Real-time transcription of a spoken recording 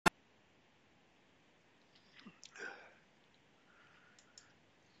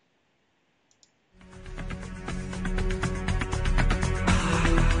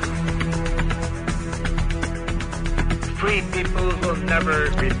people will never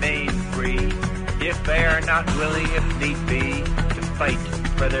remain free if they are not willing, if need be, to fight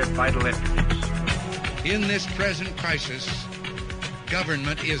for their vital interests. In this present crisis,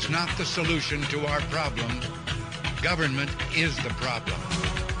 government is not the solution to our problem. Government is the problem.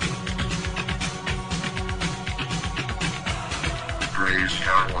 Praise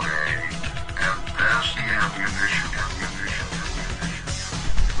Yahweh and pass the ammunition.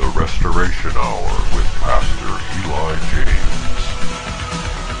 The Restoration Hour with Pastor Eli James.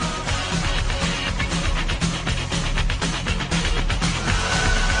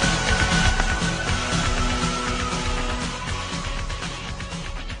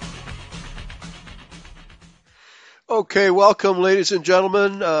 Okay, welcome, ladies and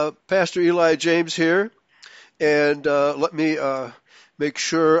gentlemen. Pastor Eli James here. And let me make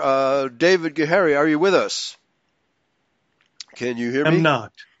sure, David Gahary, are you with us? Can you hear me? I'm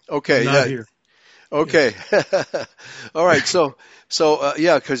not. Okay, I'm not here. Okay. Yeah. All right. So,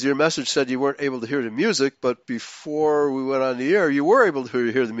 yeah, because your message said you weren't able to hear the music, but before we went on the air, you were able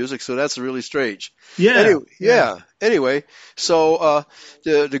to hear the music, so that's really strange. Yeah. Anyway, so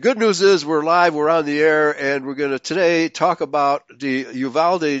the good news is we're live, we're on the air, and we're going to today talk about the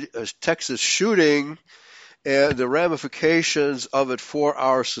Uvalde, Texas shooting and the ramifications of it for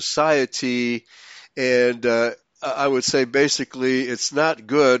our society. And I would say basically it's not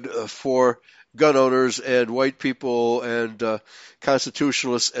good for gun owners and white people and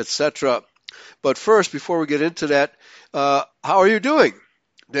constitutionalists, etc. But first, before we get into that, how are you doing,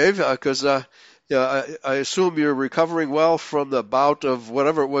 Dave? Because I assume you're recovering well from the bout of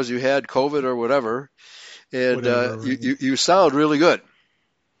whatever it was you had, COVID or whatever, and you sound really good.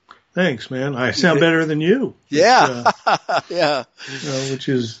 Thanks, man. I sound better than you. Yeah, yeah. Which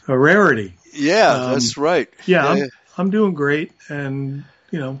is a rarity. Yeah, that's right. Yeah, I'm doing great, and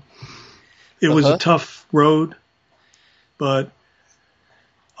it was a tough road, but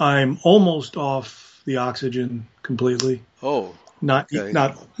I'm almost off the oxygen completely. Oh, not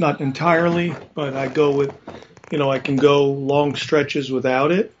entirely, but I go with, I can go long stretches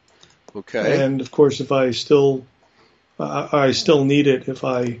without it. Okay. And of course, if I still need it, if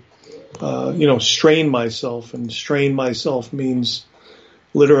I strain myself, and strain myself means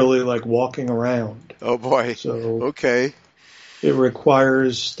literally like walking around. Oh boy. So okay. It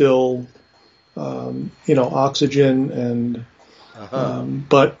requires still, oxygen and,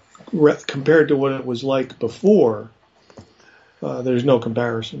 but compared to what it was like before, there's no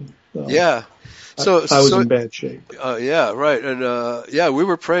comparison. Yeah. So I was in bad shape. Yeah, right. And, we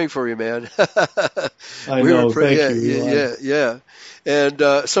were praying for you, man. I know. Thank you. Yeah.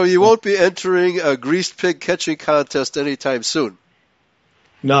 And, so you won't be entering a greased pig catching contest anytime soon.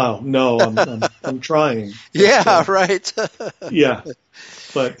 No, I'm trying. Yeah, right. Yeah,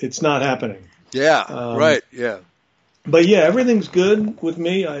 but it's not happening. Yeah, right. Yeah. But yeah, everything's good with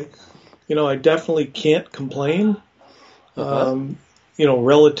me. I definitely can't complain.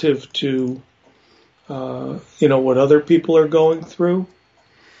 Relative to, what other people are going through,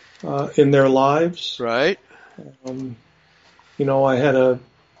 in their lives. Right. I had a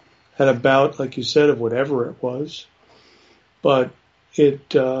bout, like you said, of whatever it was, but it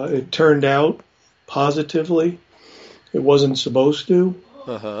turned out positively. It wasn't supposed to.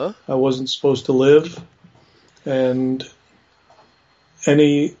 I wasn't supposed to live, and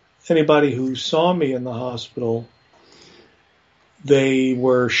anybody who saw me in the hospital, they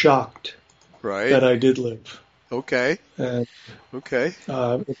were shocked that I did live. Okay. And, okay.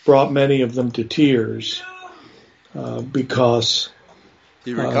 It brought many of them to tears because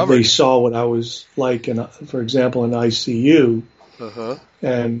they saw what I was like, for example, in ICU.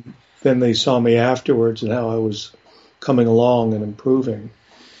 And then they saw me afterwards and how I was coming along and improving.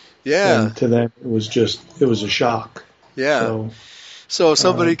 Yeah. And to them, it was a shock. Yeah. So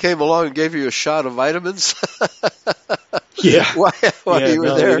somebody came along and gave you a shot of vitamins? Yeah. While you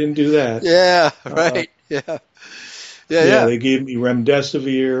were there? They didn't do that. Yeah, right. Yeah. They gave me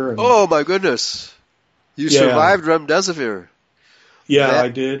remdesivir. Oh, my goodness. You survived remdesivir. Yeah, I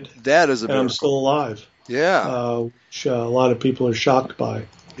did. That is a miracle. And I'm still alive. Yeah. Which a lot of people are shocked by.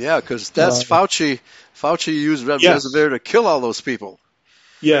 Yeah, because that's Fauci. Fauci used remdesivir to kill all those people.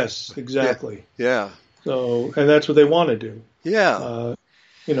 Yes, exactly. Yeah. So, and that's what they want to do. Yeah.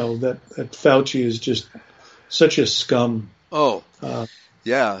 That Fauci is just such a scum. Oh.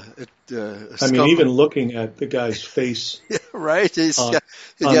 Yeah. Even looking at the guy's face. Yeah, right.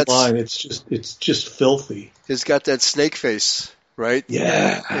 Online, it's just filthy. He's got that snake face, right?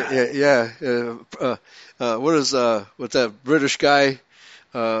 Yeah. What is with that British guy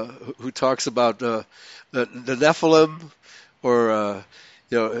who talks about the Nephilim, or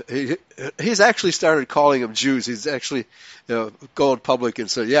he's actually started calling them Jews. He's actually going public and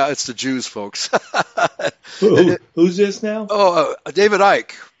said, "Yeah, it's the Jews, folks." Who's this now? Oh, David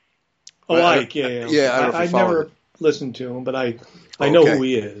Icke. Oh, Icke, yeah. Yeah, I never listened to him, but I know who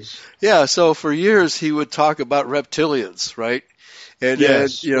he is. Yeah, so for years he would talk about reptilians, right? And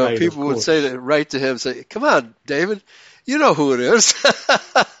yes, right, people would say right to him, say, "Come on, David, you know who it is."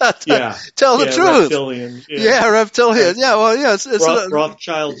 Tell the truth. Reptilians. Yeah, reptilians. Yeah, well, yeah, it's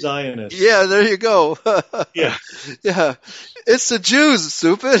Rothschild Zionists. Yeah, there you go. Yeah. It's the Jews,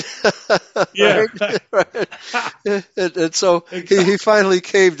 stupid. Yeah. Right. And so he finally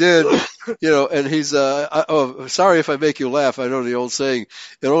caved in, and he's, sorry if I make you laugh. I know the old saying,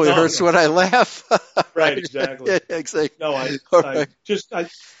 it only hurts when I laugh. Right, exactly. Yeah, exactly. No,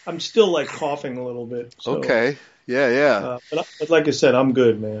 I'm still like coughing a little bit. So, okay. Yeah. But like I said, I'm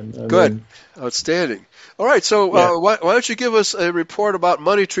good, man. Good. Outstanding. All right. So why don't you give us a report about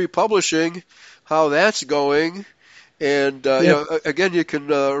Money Tree Publishing, how that's going? And, again, you can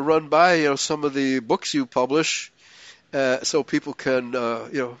run by, some of the books you publish so people can,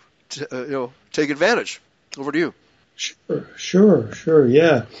 take advantage. Over to you. Sure.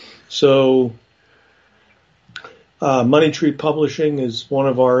 Yeah. So Money Tree Publishing is one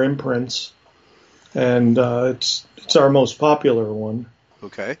of our imprints, and it's our most popular one.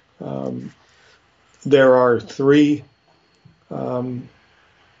 Okay. There are 3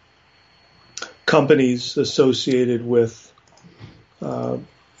 companies associated with,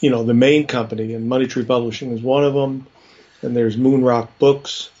 the main company, and Money Tree Publishing is one of them. And there's Moonrock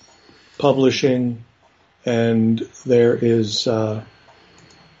Books Publishing, and there is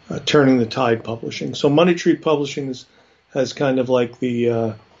Turning the Tide Publishing. So Money Tree Publishing has kind of like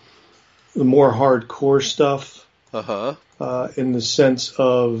the more hardcore stuff, in the sense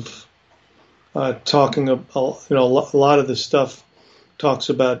of talking about, a lot of the stuff talks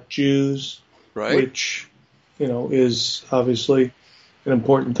about Jews. Right. Which, is obviously an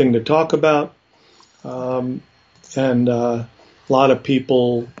important thing to talk about. And a lot of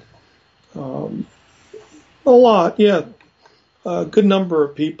people, a good number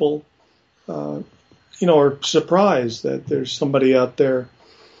of people, are surprised that there's somebody out there,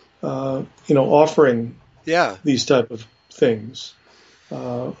 offering these type of things,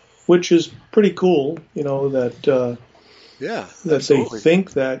 which is pretty cool, that... that absolutely. They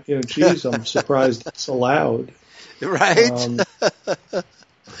think that, geez, I'm surprised that's allowed. Right.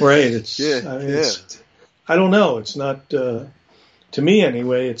 Right. It's, I don't know. It's not, to me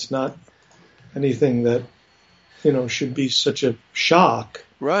anyway, it's not anything that, should be such a shock.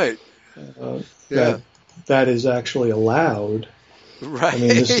 Right. That is actually allowed. Right. I mean,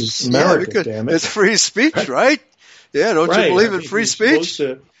 this is America, damn it. It's free speech, right? Yeah. Don't you believe in free speech?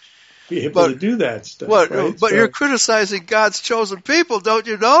 Be able to do that stuff. Right? But you're criticizing God's chosen people, don't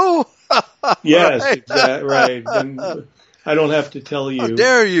you know? Yes, right. Right. And I don't have to tell you. How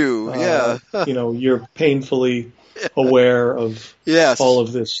dare you? You're painfully aware of all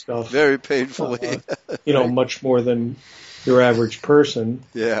of this stuff. Very painfully. Much more than your average person.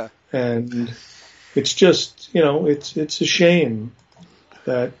 Yeah. And it's just, it's a shame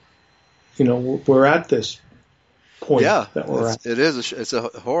that, we're at this point that we're at. It is. It's a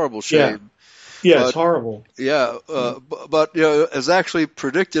horrible shame. Yeah, it's horrible. Yeah, but as actually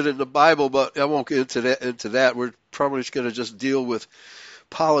predicted in the Bible. But I won't get into that. We're probably going to just deal with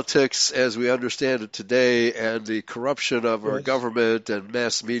politics as we understand it today, and the corruption of our government and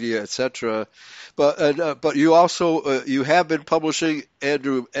mass media, etc. But you also you have been publishing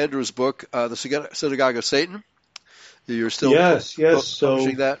Andrew's book, The Synagogue of Satan. You're still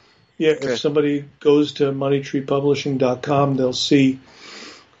publishing that. Yeah, okay. If somebody goes to moneytreepublishing.com, they'll see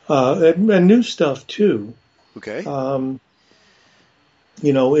and new stuff too. Okay.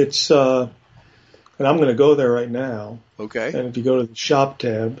 It's and I'm going to go there right now. Okay. And if you go to the shop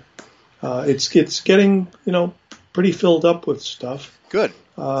tab, it's getting pretty filled up with stuff. Good.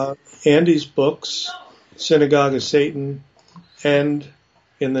 Andy's books, Synagogue of Satan, and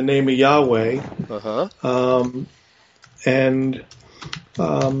In the Name of Yahweh.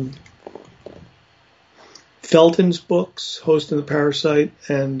 Felton's books, Host and the Parasite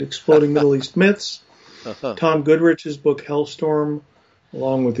and Exploding Middle East Myths. Tom Goodrich's book, Hellstorm,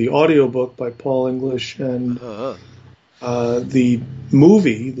 along with the audiobook by Paul English, and the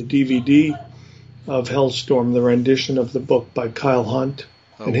movie, the DVD of Hellstorm, the rendition of the book by Kyle Hunt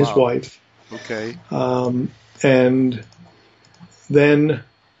and his wife. Okay. And then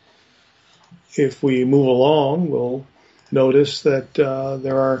if we move along, we'll notice that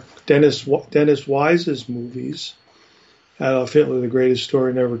there are Dennis Wise's movies, Adolf Hitler, The Greatest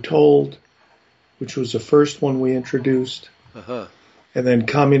Story Never Told, which was the first one we introduced. and then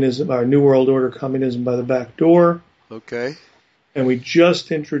Communism, our New World Order, Communism by the Back Door. Okay. And we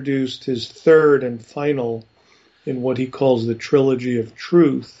just introduced his third and final in what he calls the Trilogy of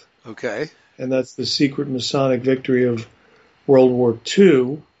Truth. Okay. And that's the secret Masonic victory of World War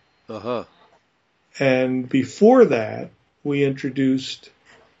II. Uh-huh. And before that, we introduced,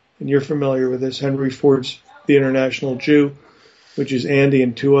 and you're familiar with this, Henry Ford's The International Jew, which is Andy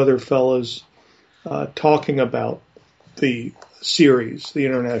and two other fellows talking about the series, The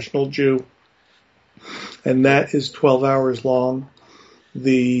International Jew. And that is 12 hours long.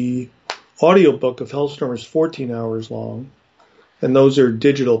 The audiobook of Hellstorm is 14 hours long. And those are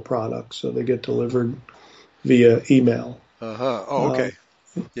digital products, so they get delivered via email. Uh-huh. Oh, okay.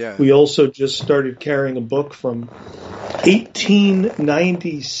 Yeah. We also just started carrying a book from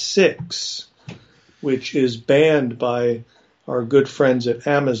 1896, which is banned by our good friends at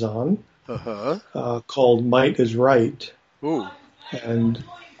Amazon, called Might is Right. Ooh. And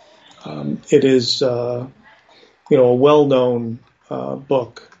it is, a well-known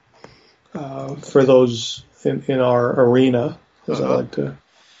book for those in our arena, as I like to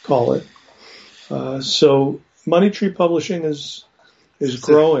call it. So Money Tree Publishing is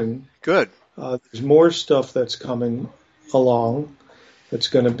growing. Good. There's more stuff that's coming along that's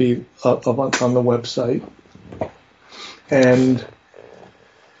going to be up on the website. And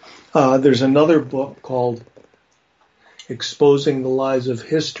there's another book called Exposing the Lies of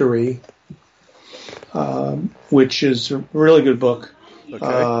History, which is a really good book.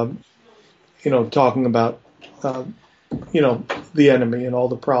 Okay. Talking about, the enemy and all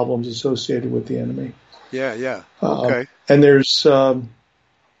the problems associated with the enemy. Yeah, yeah. Okay. And there's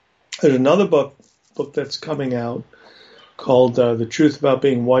another book that's coming out called The Truth About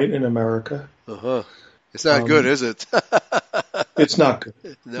Being White in America. Uh-huh. It's not good, is it? It's not good.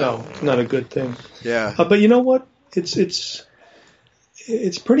 No, it's not a good thing. Yeah. But you know what? It's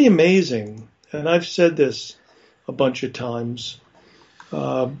pretty amazing, and I've said this a bunch of times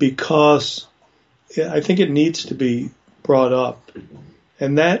because I think it needs to be brought up,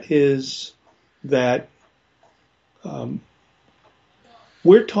 and that is that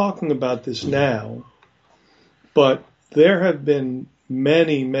we're talking about this now, but there have been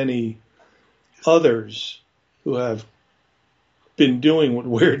many, many others who have been doing what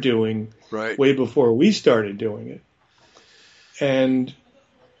we're doing way before we started doing it. And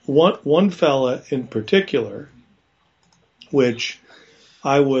one fella in particular, which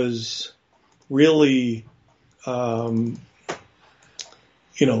I was really,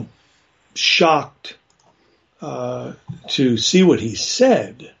 shocked to see what he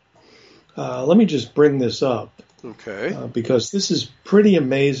said. Let me just bring this up. Okay. Because this is pretty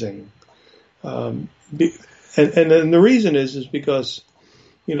amazing. And the reason is because,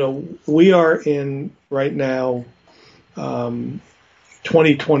 we are in right now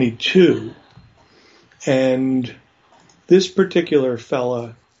 2022, and this particular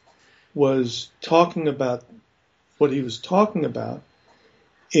fella was talking about what he was talking about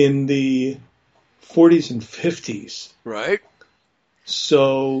in the 40s and 50s. Right.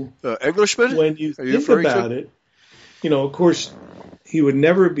 So, Englishman? when you think about it, of course, he would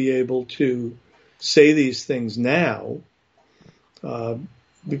never be able to say these things now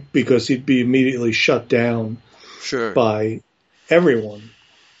because he'd be immediately shut down by everyone,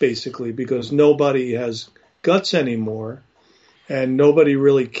 basically, because nobody has guts anymore and nobody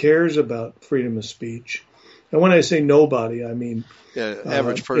really cares about freedom of speech. And when I say nobody, I mean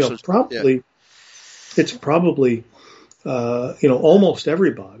average person. It's probably almost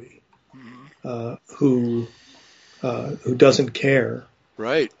everybody who doesn't care.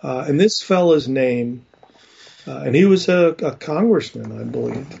 Right. And this fella's name, and he was a congressman, I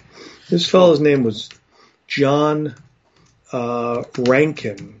believe. This fella's name was John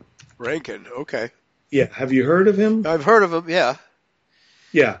Rankin. Rankin, okay. Yeah, have you heard of him? I've heard of him, yeah.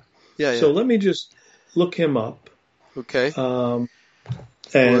 Yeah. Yeah. So let me just look him up. Okay.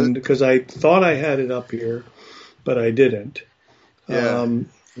 And because I thought I had it up here, but I didn't. Yeah.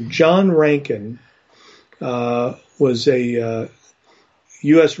 John Rankin was a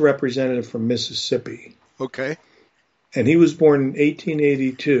U.S. representative from Mississippi. Okay. And he was born in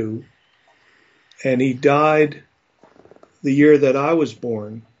 1882, and he died the year that I was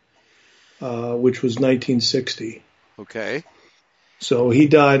born, which was 1960. Okay. So he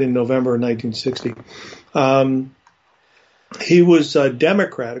died in November of 1960. He was a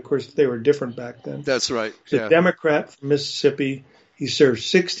Democrat. Of course, they were different back then. That's right. He was a Democrat from Mississippi. He served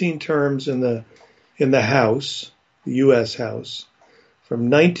 16 terms in the House, the U.S. House, from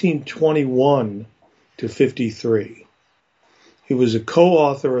 1921 to 53. He was a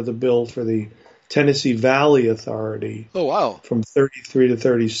co-author of the bill for the Tennessee Valley Authority. Oh, wow. From 33 to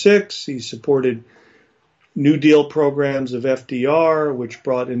 36. He supported New Deal programs of FDR, which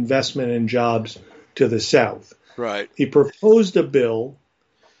brought investment and jobs to the South. Right. He proposed a bill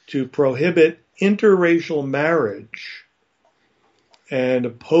to prohibit interracial marriage and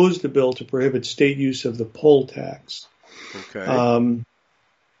opposed a bill to prohibit state use of the poll tax. Okay.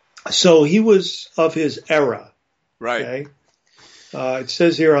 So he was of his era. Right. Okay? It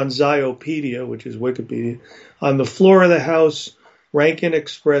says here on Ziopedia, which is Wikipedia, on the floor of the House, Rankin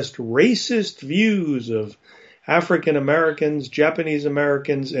expressed racist views of African Americans, Japanese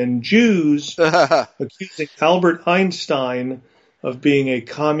Americans, and Jews, accusing Albert Einstein of being a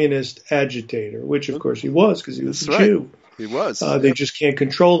communist agitator, which of course he was because he was a Jew. He was. They just can't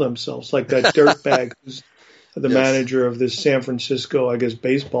control themselves, like that dirtbag who's the manager of this San Francisco, I guess,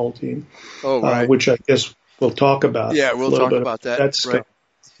 baseball team, which I guess we'll talk about. Yeah, we'll talk about that. That stuff. Right.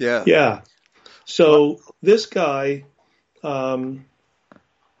 Yeah. Yeah. So this guy, Mr.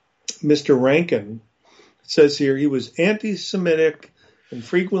 Rankin, it says here he was anti-Semitic and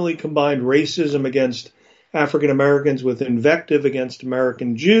frequently combined racism against African Americans with invective against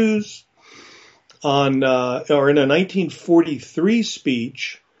American Jews. In a 1943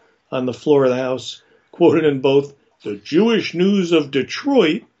 speech on the floor of the House, quoted in both the Jewish News of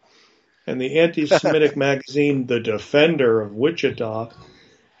Detroit and the anti-Semitic magazine The Defender of Wichita,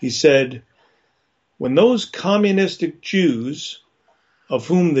 he said, "When those communistic Jews, of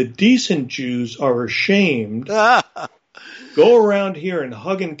whom the decent Jews are ashamed, go around here and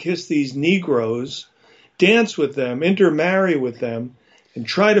hug and kiss these Negroes, dance with them, intermarry with them, and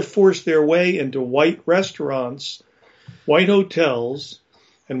try to force their way into white restaurants, white hotels,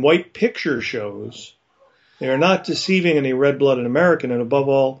 and white picture shows, they are not deceiving any red-blooded American, and above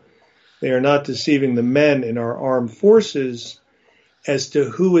all, they are not deceiving the men in our armed forces as to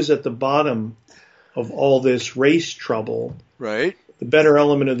who is at the bottom of all this race trouble." Right. The better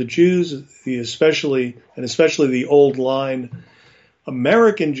element of the Jews, especially the old line,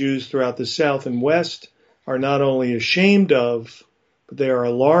 American Jews throughout the South and West are not only ashamed of, but they are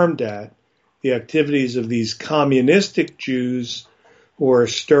alarmed at the activities of these communistic Jews who are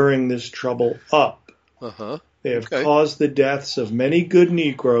stirring this trouble up. They have caused the deaths of many good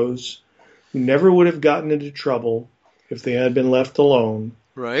Negroes who never would have gotten into trouble if they had been left alone,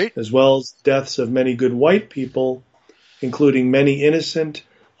 right, as well as deaths of many good white people, including many innocent,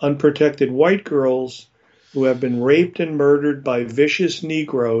 unprotected white girls who have been raped and murdered by vicious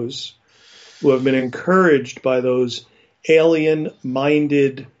Negroes who have been encouraged by those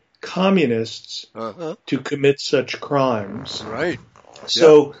alien-minded communists to commit such crimes. Right.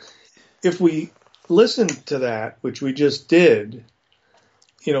 So if we listen to that, which we just did,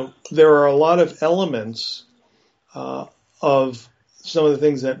 there are a lot of elements of some of the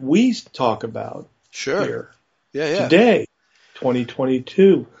things that we talk about here today,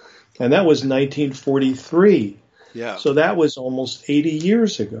 2022. And that was 1943. Yeah. So that was almost 80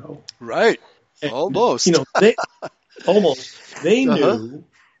 years ago. Right. And, almost. They knew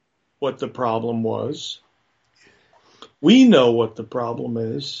what the problem was. We know what the problem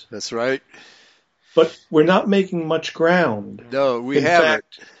is. That's right. But we're not making much ground. No, we haven't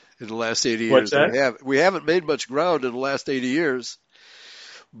in the last 80 years. What's that? We haven't made much ground in the last 80 years.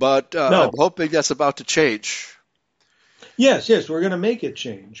 But no. I'm hoping that's about to change. Yes, we're going to make it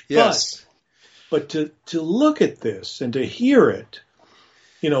change. Yes. But to look at this and to hear it,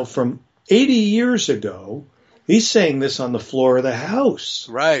 from 80 years ago, he's saying this on the floor of the House.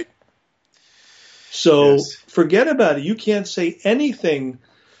 Right. So forget about it. You can't say anything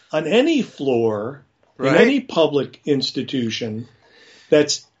on any floor in any public institution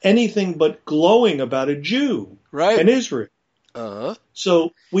that's anything but glowing about a Jew and Israel.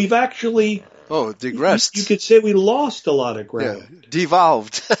 So we've actually digressed. You could say we lost a lot of ground. Yeah.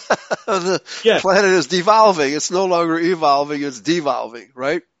 Devolved. The planet is devolving. It's no longer evolving. It's devolving.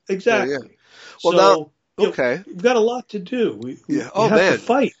 Right. Exactly. Well, we've got a lot to do. We have to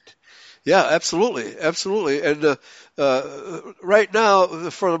fight. Yeah, absolutely. And right now,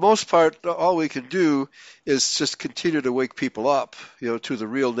 for the most part, all we can do is just continue to wake people up, to the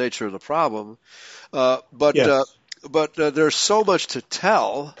real nature of the problem. But there's so much to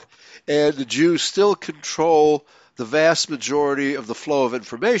tell, and the Jews still control the vast majority of the flow of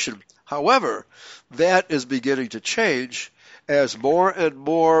information. However, that is beginning to change as more and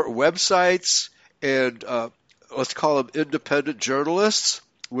more websites and let's call them independent journalists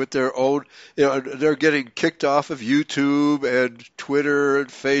with their own, they're getting kicked off of YouTube and Twitter and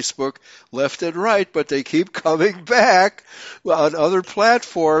Facebook left and right, but they keep coming back on other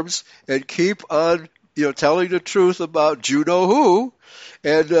platforms and keep on telling the truth about you-know-who,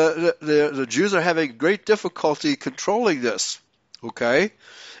 and the Jews are having great difficulty controlling this. Okay,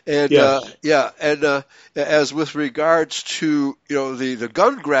 and yes. As with regards to the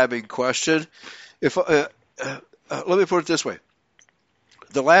gun grabbing question, if let me put it this way: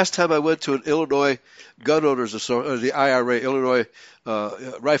 the last time I went to an Illinois Gun Owners the IRA, Illinois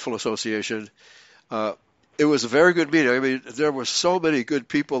Rifle Association, it was a very good meeting. I mean, there were so many good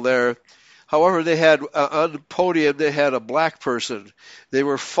people there. However, they had on the podium, they had a black person. They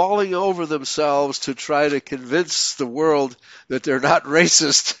were falling over themselves to try to convince the world that they're not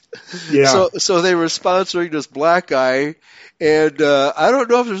racist. Yeah. So they were sponsoring this black guy. And I don't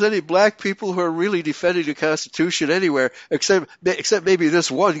know if there's any black people who are really defending the Constitution anywhere, except maybe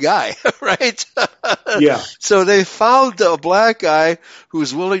this one guy, right? Yeah. So they found a black guy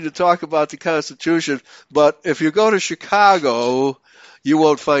who's willing to talk about the Constitution. But if you go to Chicago, you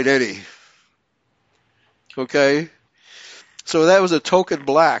won't find any. Okay, so that was a token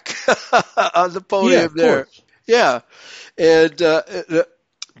black on the podium there. Yeah, and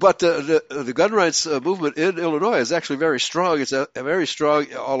but the gun rights movement in Illinois is actually very strong. It's very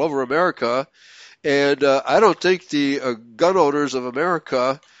strong all over America, and I don't think the gun owners of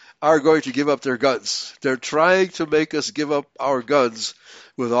America are going to give up their guns. They're trying to make us give up our guns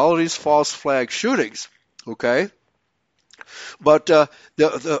with all of these false flag shootings. Okay. But the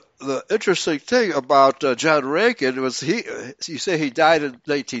interesting thing about John Rankin was you say he died in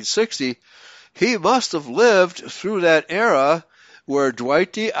 1960. He must have lived through that era where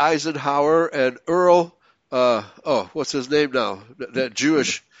Dwight D. Eisenhower and Earl, what's his name now? That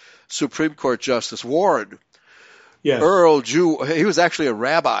Jewish Supreme Court Justice, Warren. Yes. Earl, he was actually a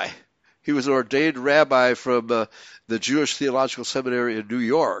rabbi. He was an ordained rabbi from the Jewish Theological Seminary in New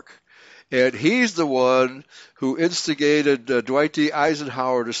York. And he's the one who instigated Dwight D.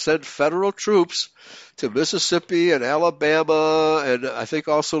 Eisenhower to send federal troops to Mississippi and Alabama and I think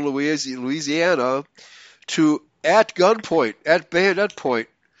also Louisiana to, at gunpoint, at bayonet point,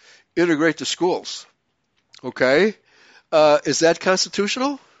 integrate the schools. Okay? Is that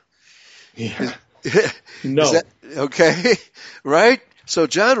constitutional? Yeah. No. Is that, okay? Right? So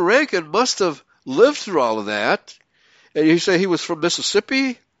John Rankin must have lived through all of that. And you say he was from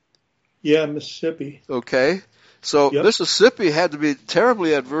Mississippi? Yeah, Mississippi. Okay. So yep. Mississippi had to be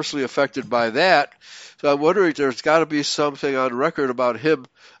terribly adversely affected by that. So I'm wondering, there's got to be something on record about him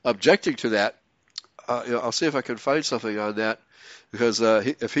objecting to that. I'll see if I can find something on that, because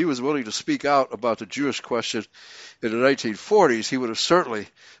if he was willing to speak out about the Jewish question in the 1940s, he would have certainly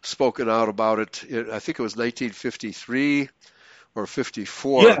spoken out about it. I think it was 1953 or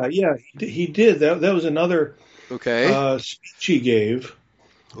 54. Yeah, he did. That was another speech he gave.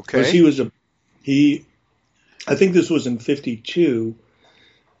 Okay. I think this was in 52.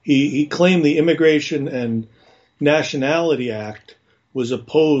 He claimed the Immigration and Nationality Act was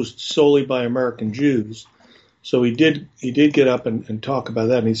opposed solely by American Jews. So he did get up and talk about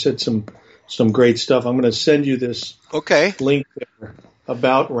that, and he said some great stuff. I'm going to send you this link there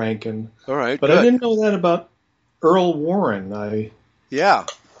about Rankin. All right. But good. I didn't know that about Earl Warren. Yeah.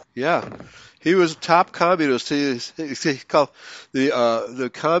 He was a top communist. He called the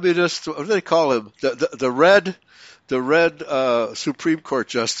communist. What do they call him? The red Supreme Court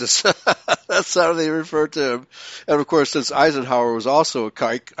justice. That's how they refer to him. And of course, since Eisenhower was also a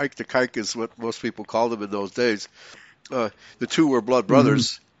kike, Ike the Kike is what most people called him in those days. The two were blood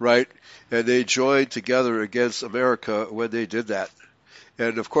brothers, right? And they joined together against America when they did that.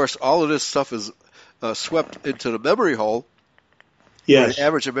 And of course, all of this stuff is swept into the memory hole. Yes. The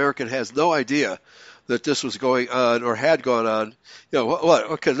average American has no idea that this was going on or had gone on.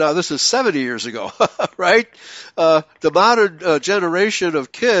 What? Okay, now this is 70 years ago, right? The modern generation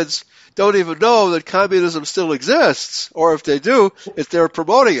of kids don't even know that communism still exists, or if they do, if they're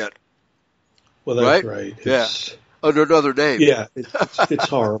promoting it. Well, that's right. Yeah, under another name. Yeah, it's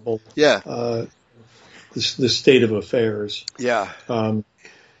horrible. Yeah. The state of affairs. Yeah.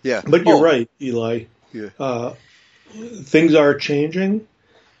 Yeah. But you're right, Eli. Yeah. Things are changing,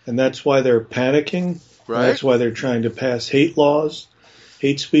 and that's why they're panicking. Right. That's why they're trying to pass hate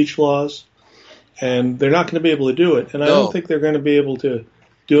speech laws, and they're not going to be able to do it. And I don't think they're going to be able to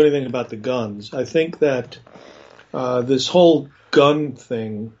do anything about the guns. I think that this whole gun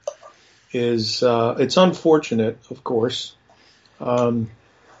thing is it's unfortunate, of course, that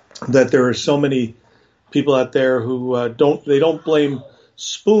there are so many people out there who don't blame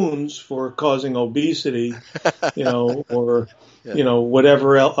spoons for causing obesity, or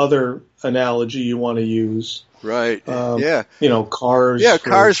whatever other analogy you want to use. Right. Cars. Yeah,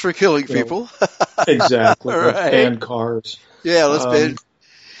 cars for killing people. Exactly. Right. And cars. Yeah, let's ban.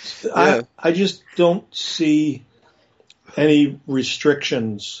 I just don't see any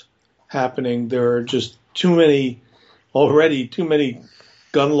restrictions happening. There are just too many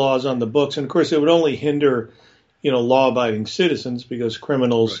gun laws on the books. And of course, it would only hinder, law-abiding citizens, because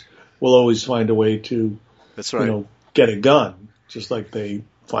criminals will always find a way to, get a gun, just like they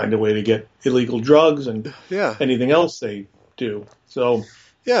find a way to get illegal drugs and anything else they do. So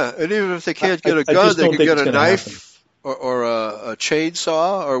and even if they can't get a gun, they can get a knife or a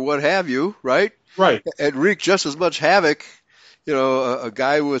chainsaw or what have you, right? Right. And wreak just as much havoc. A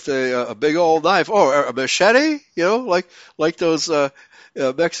guy with a big old knife or a machete, like those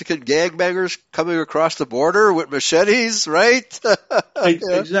Mexican gangbangers coming across the border with machetes, right?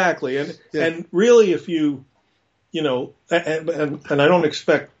 Exactly. And really, if you, and I don't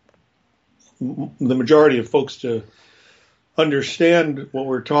expect the majority of folks to understand what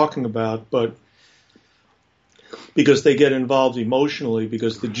we're talking about, but because they get involved emotionally,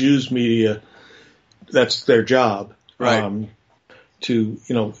 because the Jews media, that's their job. Right. To,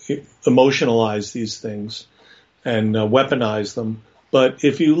 emotionalize these things and weaponize them. But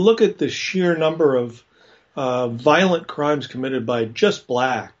if you look at the sheer number of violent crimes committed by just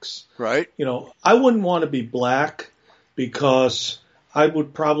blacks, right? I wouldn't want to be black, because I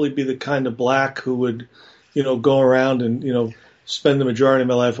would probably be the kind of black who would, go around and, spend the majority of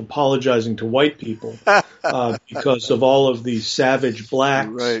my life apologizing to white people because of all of these savage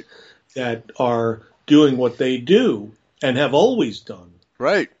blacks that are doing what they do and have always done.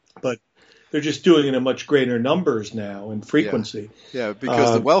 Right. But they're just doing it in much greater numbers now and frequency. Yeah,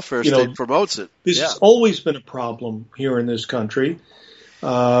 because the welfare state promotes it. This has always been a problem here in this country,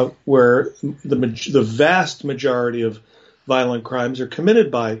 where the vast majority of violent crimes are committed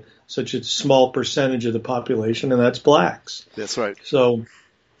by such a small percentage of the population, and that's blacks. That's right. So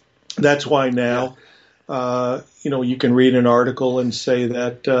that's why now, you can read an article and say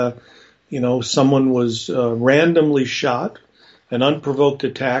that, someone was randomly shot, an unprovoked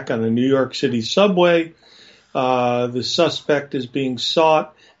attack on a New York City subway. The suspect is being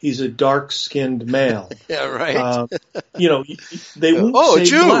sought. He's a dark-skinned male. Yeah, right. They won't say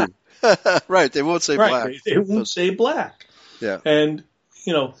Jew. black. Right, they won't say black. They won't say black. Yeah. And,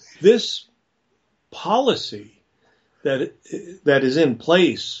 this policy that is in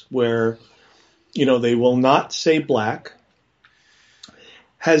place where, they will not say black,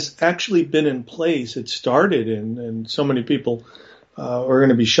 has actually been in place. It started and so many people are going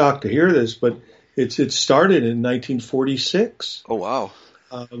to be shocked to hear this, but it started in 1946. Oh, wow.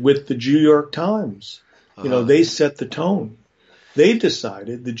 With the New York Times. They set the tone. They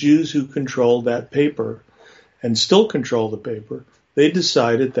decided, the Jews who controlled that paper and still control the paper, they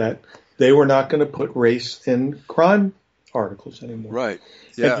decided that they were not going to put race in crime articles anymore. Right.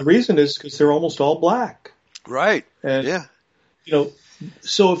 Yeah. And the reason is because they're almost all black. Right. And,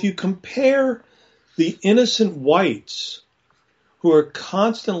 so if you compare the innocent whites who are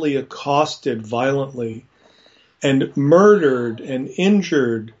constantly accosted violently and murdered and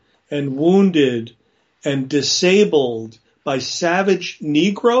injured and wounded and disabled by savage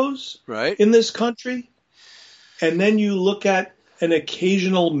Negroes in this country, and then you look at an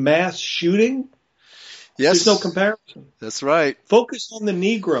occasional mass shooting, there's no comparison. That's right. Focus on the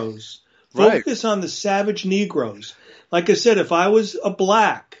Negroes. Focus on the savage Negroes. Like I said, if I was a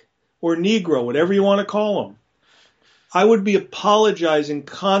black or Negro, whatever you want to call them, I would be apologizing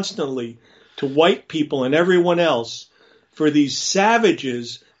constantly to white people and everyone else for these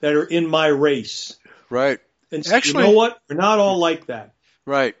savages that are in my race. Right. And so, you know what? We're not all like that.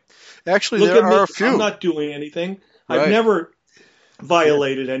 Right. Actually, there are a few. I'm not doing anything. I've never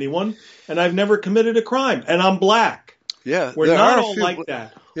violated anyone, and I've never committed a crime, and I'm black. Yeah. We're not all like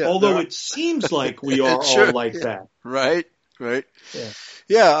that. Yeah, although it seems like we are all like that. Right.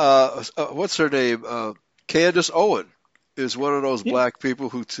 Yeah. What's her name? Candace Owen is one of those black people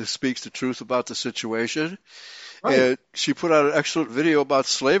who speaks the truth about the situation. Right. And she put out an excellent video about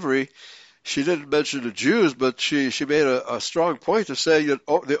slavery. She didn't mention the Jews, but she made a strong point of saying that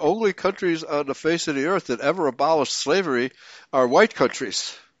the only countries on the face of the earth that ever abolished slavery are white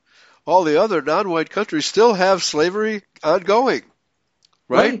countries. All the other non-white countries still have slavery ongoing.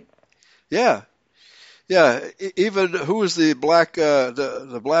 Right? Yeah. Yeah. Even who was the black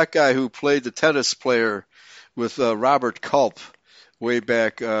the black guy who played the tennis player with Robert Culp way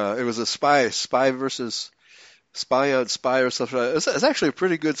back? It was a spy versus Spy on Spy or something. It's actually a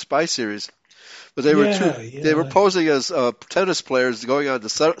pretty good spy series. But they were posing as tennis players going on the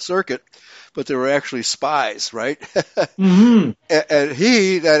circuit, but they were actually spies, right? Mm-hmm.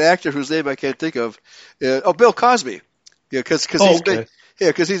 And that actor whose name I can't think of, Bill Cosby. Yeah,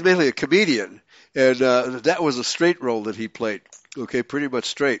 because he's mainly a comedian. And that was a straight role that he played. Okay, pretty much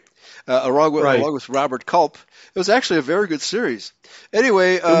straight. Along with Robert Culp. It was actually a very good series.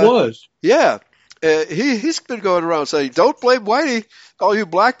 Anyway. It was. Yeah. He's been going around saying, don't blame Whitey, all you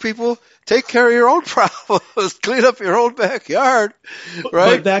black people. Take care of your own problems. Clean up your own backyard.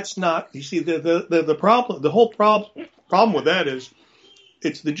 Right? But that's not, you see, the problem, the whole problem with that is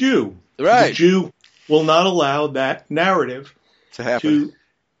it's the Jew. Right. The Jew will not allow that narrative to happen.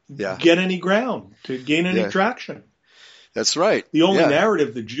 Get any ground, to gain any traction. That's right. The only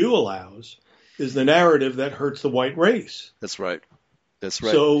narrative the Jew allows is the narrative that hurts the white race. That's right. That's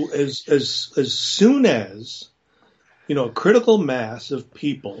right. So as soon as, a critical mass of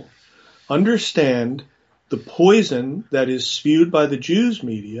people understand the poison that is spewed by the Jews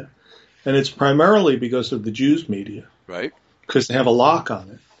media, and it's primarily because of the Jews media. Right. Because they have a lock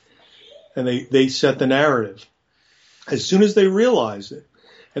on it. And they set the narrative. As soon as they realize it,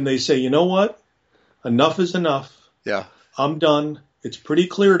 and they say, you know what? Enough is enough. Yeah. I'm done. It's pretty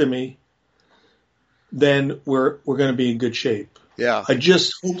clear to me. Then we're going to be in good shape. Yeah. I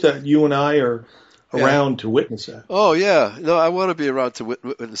just hope that you and I are around to witness that. Oh, yeah. No, I want to be around to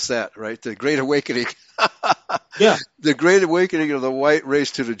witness that, right? The Great Awakening. Yeah. The Great Awakening of the white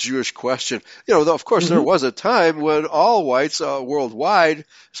race to the Jewish question. Of course, there was a time when all whites worldwide,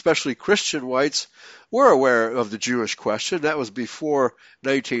 especially Christian whites, were aware of the Jewish question. That was before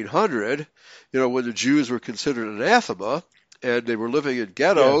 1900, when the Jews were considered anathema and they were living in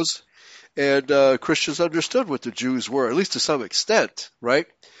ghettos. Yeah. And Christians understood what the Jews were, at least to some extent, right?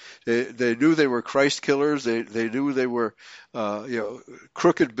 They knew they were Christ killers. They knew they were,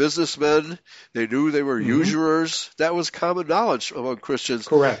 crooked businessmen. They knew they were usurers. That was common knowledge among Christians.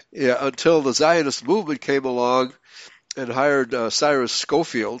 Correct. Yeah, until the Zionist movement came along and hired Cyrus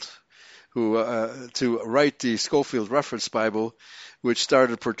Scofield, who to write the Scofield Reference Bible, which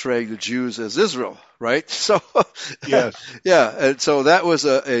started portraying the Jews as Israel. Right. So. Yes. Yeah, and so that was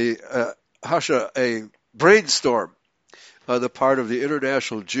a brainstorm on the part of the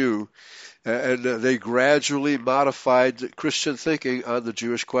international Jew, and they gradually modified Christian thinking on the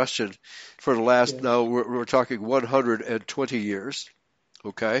Jewish question for the last, now we're talking 120 years,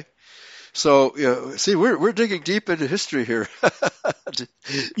 okay? So, see, we're digging deep into history here.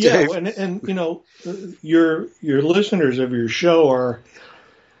 Yeah, and your listeners of your show are,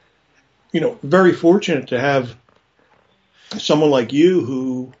 very fortunate to have someone like you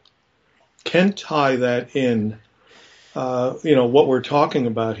who can tie that in, what we're talking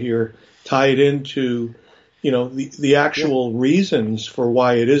about here, tie it into, the actual reasons for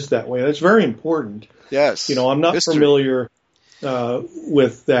why it is that way. That's very important. Yes. I'm not familiar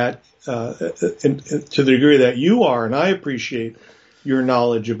with that to the degree that you are, and I appreciate your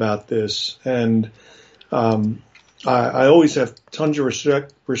knowledge about this. And I always have tons of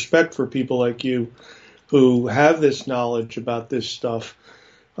respect for people like you who have this knowledge about this stuff,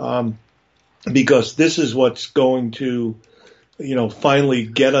 because this is what's going to, finally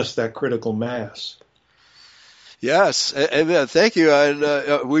get us that critical mass. Yes, amen. Thank you.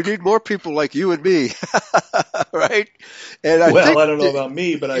 And we need more people like you and me, right? And I don't know about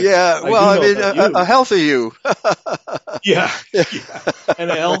me, but a healthy you. Yeah,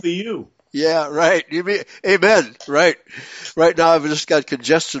 and a healthy you. Yeah, right. You mean, amen. Right. Right now, I've just got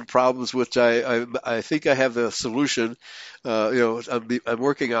congestion problems, which I think I have the solution. I'm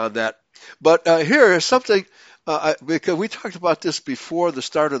working on that. But here is something, because we talked about this before the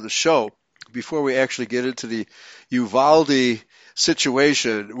start of the show, before we actually get into the Uvalde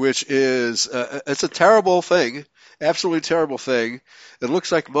situation, which is it's a terrible thing, absolutely terrible thing. It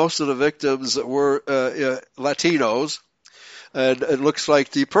looks like most of the victims were Latinos. And it looks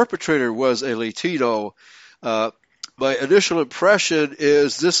like the perpetrator was a Latino. My initial impression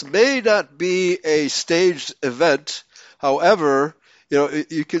is this may not be a staged event. However,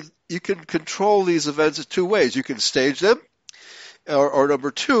 you can control these events two ways. You can stage them, or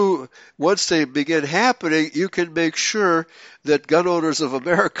number two, once they begin happening, you can make sure that gun owners of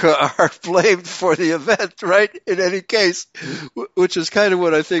America are blamed for the event, right? In any case, which is kind of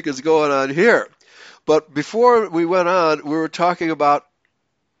what I think is going on here. But before we went on, we were talking about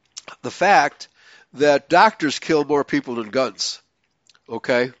the fact that doctors kill more people than guns.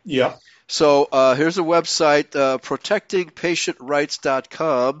 Okay? Yeah. So here's a website,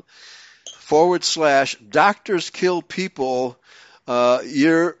 protectingpatientrights.com/doctors kill people,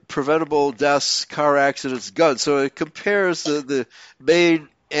 year preventable deaths, car accidents, guns. So it compares the main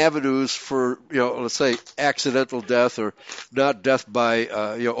avenues for, let's say accidental death or not death by,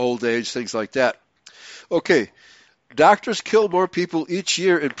 old age, things like that. Okay, doctors kill more people each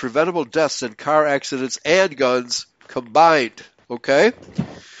year in preventable deaths than car accidents and guns combined, okay?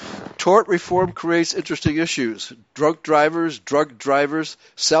 Tort reform creates interesting issues. Drunk drivers, drug drivers,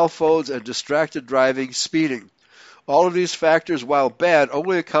 cell phones, and distracted driving, speeding. All of these factors, while bad,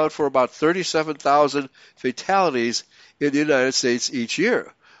 only account for about 37,000 fatalities in the United States each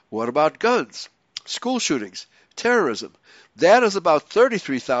year. What about guns, school shootings, terrorism? That is about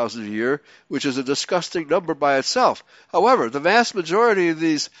 33,000 a year, which is a disgusting number by itself. However, the vast majority of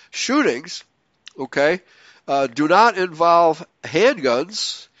these shootings, do not involve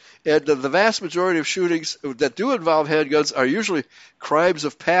handguns, and the vast majority of shootings that do involve handguns are usually crimes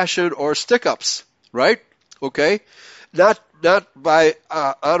of passion or stick-ups, right? Okay? Not by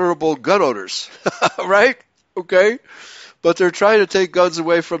honorable gun owners, right? Okay? But they're trying to take guns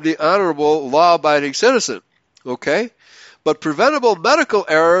away from the honorable, law-abiding citizen, okay? But preventable medical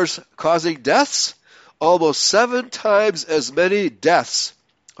errors causing deaths, almost 7 times as many deaths,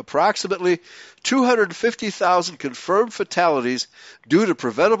 approximately 250,000 confirmed fatalities due to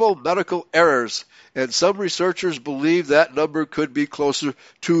preventable medical errors, and some researchers believe that number could be closer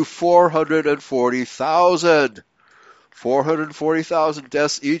to 440,000. 440,000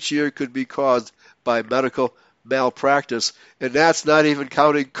 deaths each year could be caused by medical malpractice, and that's not even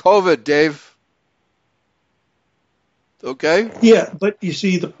counting COVID, Dave. Okay? Yeah, but you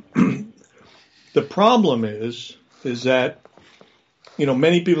see, the problem is that,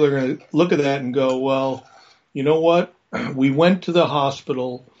 many people are going to look at that and go, well, you know what? We went to the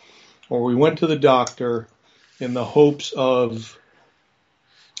hospital or we went to the doctor in the hopes of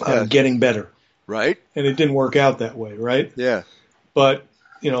getting better. Right. And it didn't work out that way, right? Yeah. But,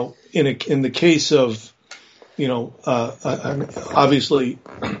 in the case of, obviously,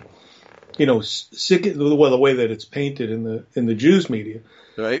 sick, the way that it's painted in the Jews media,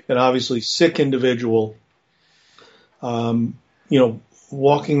 right? An obviously sick individual,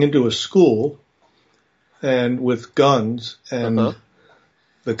 walking into a school and with guns, and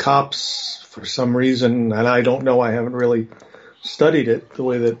the cops, for some reason, and I don't know, I haven't really studied it the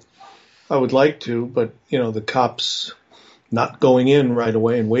way that I would like to, but the cops not going in right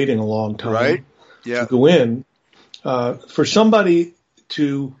away and waiting a long time, right? Yeah. To go in, for somebody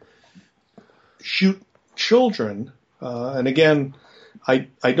to shoot children, and again, I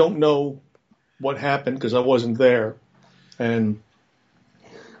don't know what happened because I wasn't there, and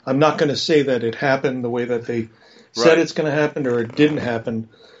I'm not going to say that it happened the way that they said it's going to happen, or it didn't happen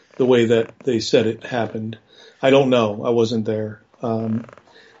the way that they said it happened. I don't know. I wasn't there.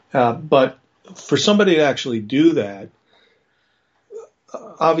 But for somebody to actually do that,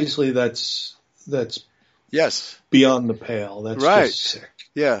 obviously that's yes, beyond the pale. That's just sick.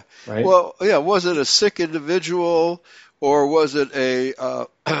 Yeah. Right? Well, yeah. Was it a sick individual, or was it a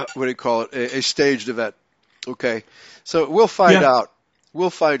a staged event? Okay. So we'll find out. We'll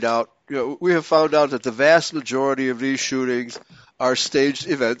find out. We have found out that the vast majority of these shootings are staged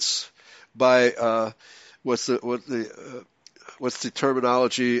events by what's the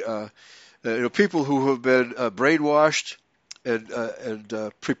terminology? People who have been brainwashed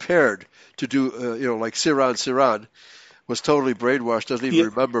and prepared to do like Siran was totally brainwashed, doesn't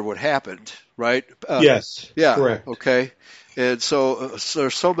even remember what happened, right? Yes. Yeah. Correct. Okay. And so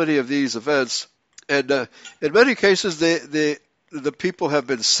there's so many of these events, and in many cases the people have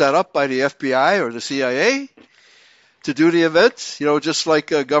been set up by the FBI or the CIA to do the event. Just like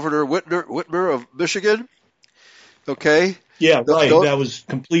Governor Whitmer of Michigan. Okay. Yeah. Right. That was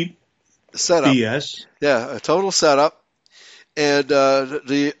complete setup. BS. Yeah, a total setup. And I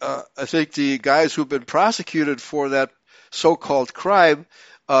think the guys who've been prosecuted for that so-called crime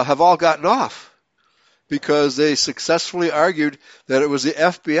have all gotten off because they successfully argued that it was the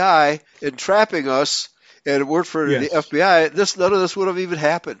FBI entrapping us, and it weren't for the FBI, none of this would have even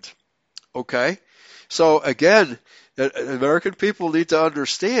happened. Okay? So again, American people need to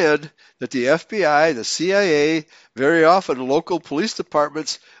understand that the FBI, the CIA, very often local police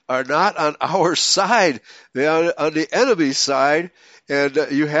departments are not on our side. They are on the enemy's side, and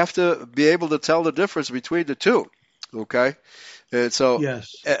you have to be able to tell the difference between the two. Okay? And so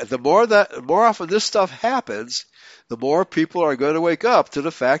the more often this stuff happens, the more people are going to wake up to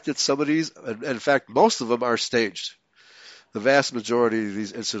the fact that some of these, in fact, most of them are staged. The vast majority of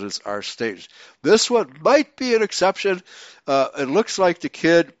these incidents are staged. This one might be an exception. It looks like the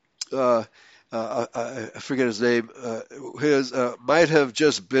kid, I forget his name, might have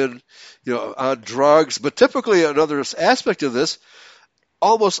just been, on drugs. But typically, another aspect of this,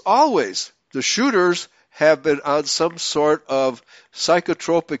 almost always the shooters have been on some sort of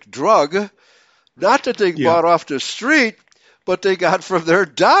psychotropic drug, not that they bought off the street, but they got from their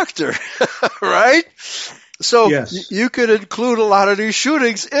doctor, right? So you could include a lot of these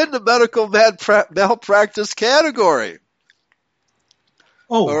shootings in the medical malpractice category.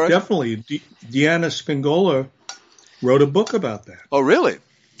 Oh, right. Definitely. Deanna Spingola wrote a book about that. Oh, really?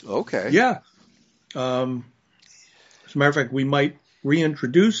 Okay. Yeah. As a matter of fact, we might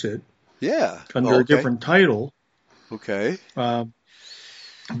reintroduce it. Yeah. Under a different title. Okay.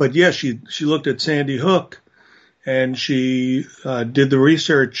 But yeah, she looked at Sandy Hook, and she did the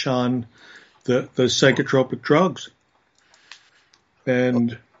research on the psychotropic drugs,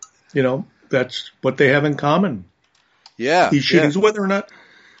 and that's what they have in common. Yeah. These shootings, whether or not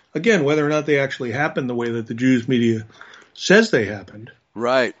they actually happened the way that the Jews media says they happened.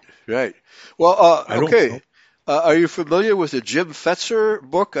 Right. Well, I don't okay. know. Are you familiar with the Jim Fetzer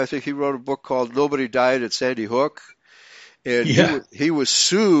book? I think he wrote a book called Nobody Died at Sandy Hook. And he was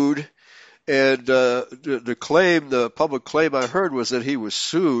sued, and the public claim I heard was that he was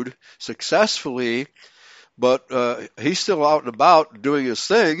sued successfully, but he's still out and about doing his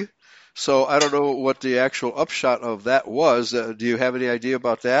thing. So I don't know what the actual upshot of that was. Do you have any idea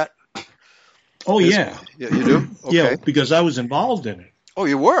about that? Oh, yeah. Yeah, you do? Okay. Yeah, because I was involved in it. Oh,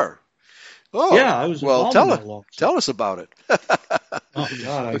 you were? Oh, yeah, I was involved in that law. Tell us about it. Oh,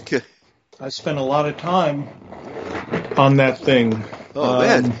 God. I spent a lot of time on that thing. Oh,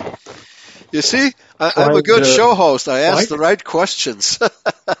 man. You see, I'm a good show host. I asked the right questions.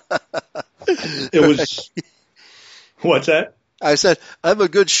 It was... What's that? I said, I'm a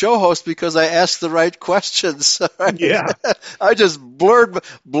good show host because I asked the right questions. Right? Yeah. I just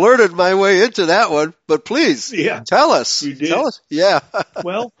blurted my way into that one, but please, tell us. You did? Tell us. Yeah.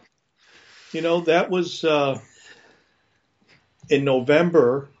 Well, that was in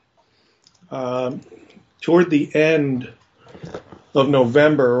November, toward the end of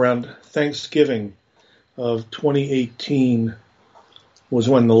November, around Thanksgiving of 2018, was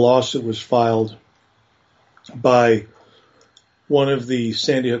when the lawsuit was filed by one of the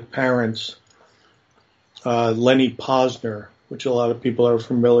Sandy Hook parents, Lenny Posner, which a lot of people are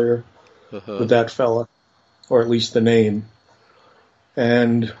familiar with that fella, or at least the name.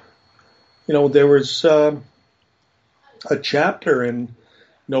 And, there was a chapter in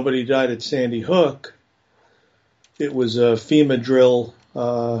Nobody Died at Sandy Hook. It was a FEMA drill,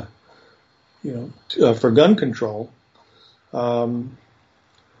 for gun control. I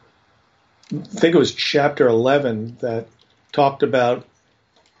think it was chapter 11 that talked about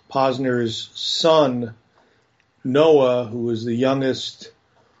Posner's son, Noah, who was the youngest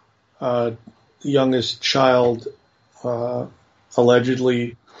child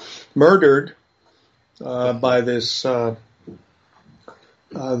allegedly murdered by this what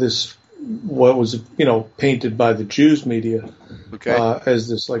was painted by the Jews media as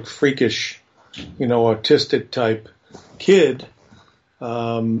this like freakish, autistic type kid.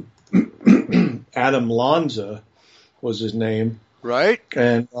 Adam Lanza was his name. Right.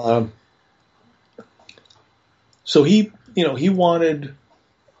 And so he wanted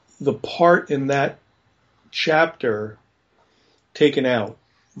the part in that chapter taken out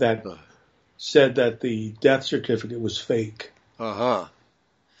that said that the death certificate was fake. Uh-huh.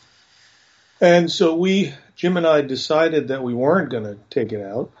 And so Jim and I decided that we weren't going to take it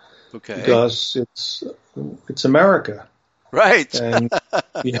out. Okay. Because it's America. Right. And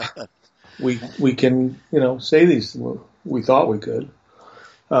we can, say these, we thought we could.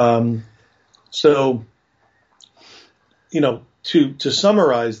 So, to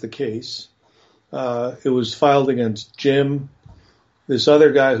summarize the case, it was filed against Jim, this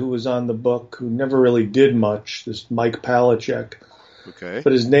other guy who was on the book who never really did much, this Mike Palachek. Okay.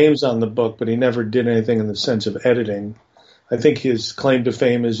 But his name's on the book, but he never did anything in the sense of editing. I think his claim to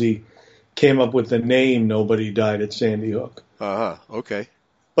fame is he came up with the name Nobody Died at Sandy Hook. Uh-huh. Okay.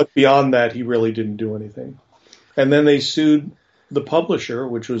 But beyond that, he really didn't do anything. And then they sued the publisher,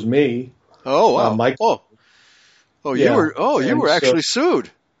 which was me. Oh, wow. Mike. You were actually sued.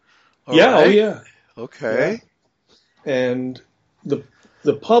 All right. Oh, yeah. Okay. Yeah. And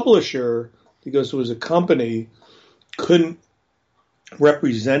the publisher, because it was a company, couldn't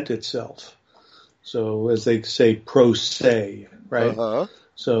represent itself. So, as they say, pro se, right? Uh-huh.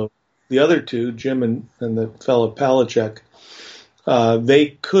 So, the other two, Jim and the fellow Palachek,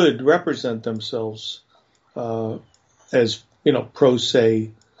 they could represent themselves as, pro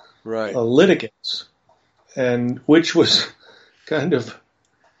se litigants, and which was kind of,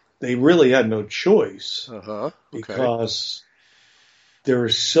 they really had no choice because there are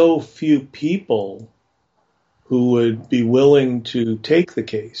so few people who would be willing to take the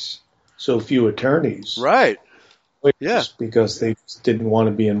case, so few attorneys. Right. Yeah. Because they just didn't want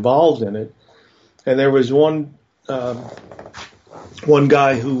to be involved in it. And there was one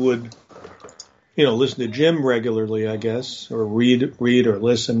guy who would, listen to Jim regularly, I guess, or read or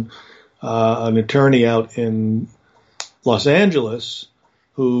listen, an attorney out in Los Angeles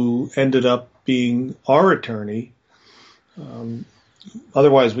who ended up being our attorney.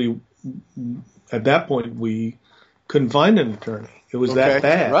 Otherwise, at that point, we couldn't find an attorney. It was that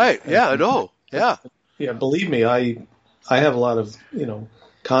bad. Right. Yeah, I know. Yeah. Yeah, believe me, I have a lot of,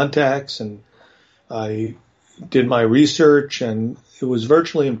 contacts, and I did my research, and it was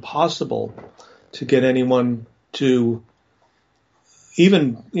virtually impossible to get anyone to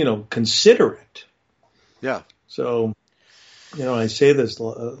even, consider it. Yeah. So, I say this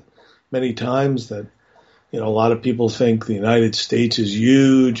many times that, a lot of people think the United States is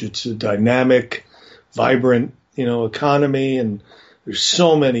huge. It's a dynamic, vibrant, economy, and there's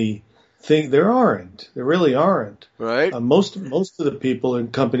so many things. There aren't. There really aren't. Right. Most of the people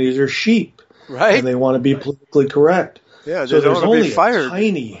in companies are sheep. Right. And they want to be politically correct. Yeah. So there's only be fired. a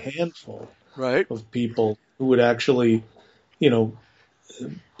tiny handful. Right. Of people who would actually,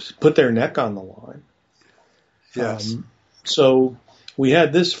 put their neck on the line. Yes. So we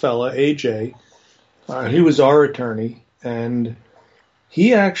had this fella, AJ. He was our attorney, and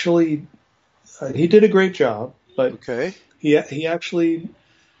he actually he did a great job. But he actually,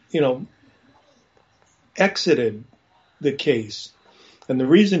 exited the case, and the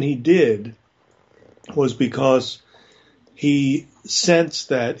reason he did was because he sensed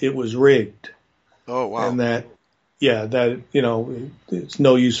that it was rigged. Oh, wow. And that it's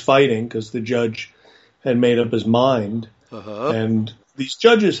no use fighting because the judge had made up his mind. And these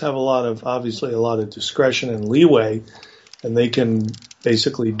judges have obviously a lot of discretion and leeway, and they can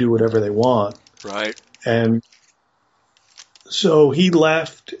basically do whatever they want. Right. And so he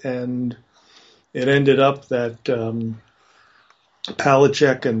left, and it ended up that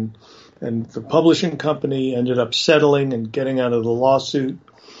Palachek and the publishing company ended up settling and getting out of the lawsuit.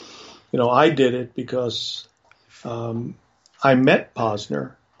 I did it because I met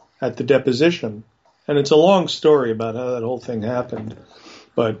Posner at the deposition. And it's a long story about how that whole thing happened.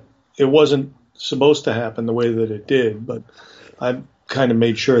 But it wasn't supposed to happen the way that it did. But I kind of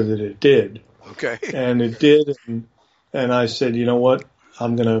made sure that it did. Okay. And it did. And I said, you know what?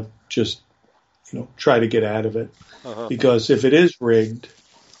 I'm going to just, try to get out of it. Because if it is rigged,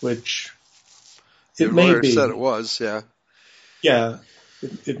 which it may be. Said it was, yeah. Yeah,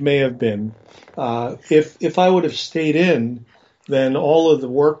 it may have been. If I would have stayed in, then all of the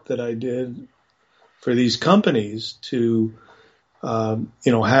work that I did for these companies to,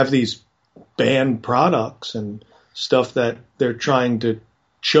 have these banned products and stuff that they're trying to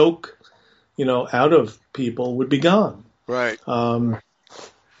choke, out of people would be gone. Right.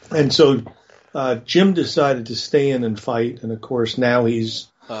 And so Jim decided to stay in and fight, and of course now he's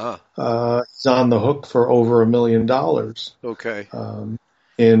on the hook for over $1 million. Okay.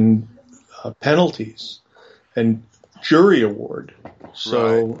 In penalties and jury award.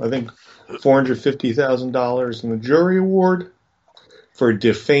 So right. I think $450,000 in the jury award for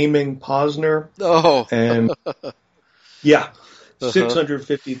defaming Posner. Oh. And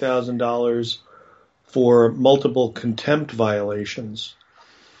 $650,000 for multiple contempt violations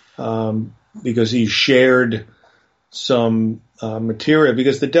because he shared some material,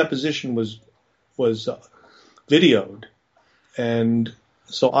 because the deposition was videoed, and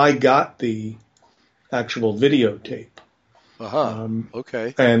so I got the actual videotape.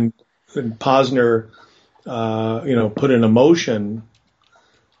 Okay. And Posner, put in a motion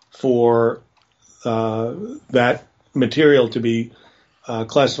for that material to be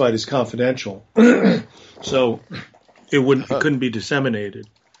classified as confidential, so it couldn't be disseminated.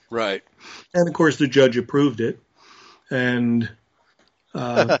 Right. And of course, the judge approved it, and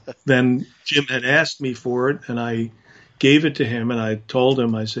then Jim had asked me for it, and I gave it to him, and I told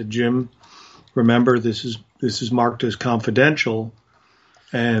him, I said, Jim, remember this is marked as confidential,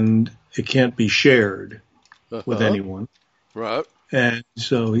 and it can't be shared with anyone. Right. And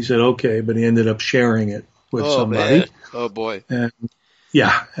so he said, okay, but he ended up sharing it with somebody. Man. Oh boy. And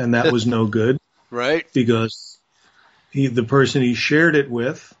that was no good. Right. Because the person he shared it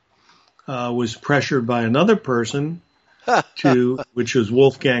with was pressured by another person which was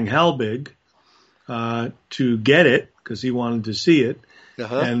Wolfgang Halbig, to get it because he wanted to see it.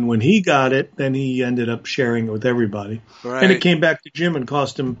 And when he got it, then he ended up sharing it with everybody. Right. And it came back to Jim and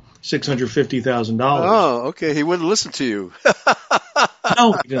cost him $650,000. Oh, okay. He wouldn't listen to you.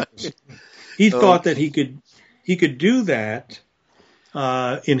 No, he didn't. He thought that he could do that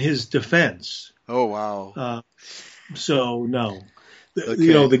in his defense. Oh, wow. So no.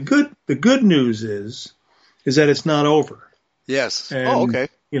 The good news is that it's not over. Yes. And, okay.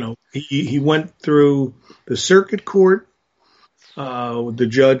 He went through the circuit court, the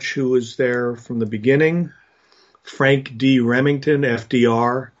judge who was there from the beginning, Frank D. Remington,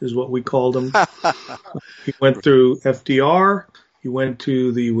 FDR is what we called him. He went through FDR, He went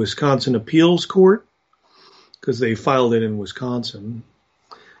to the Wisconsin Appeals Court because they filed it in Wisconsin.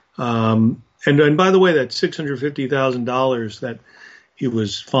 And by the way, that $650,000 that he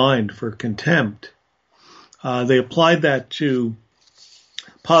was fined for contempt, they applied that to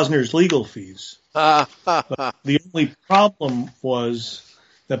Posner's legal fees. But the only problem was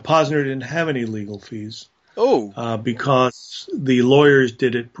that Posner didn't have any legal fees. Because the lawyers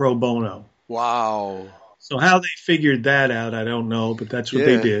did it pro bono. Wow. So how they figured that out, I don't know, but that's what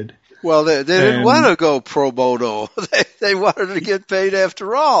they did. Well, they didn't want to go pro bono. They wanted to get paid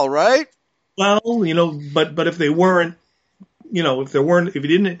after all, right? Well, but if they weren't, if he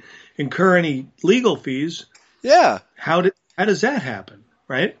didn't incur any legal fees, how does that happen,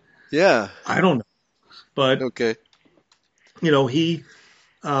 right? Yeah, I don't know, but okay, he's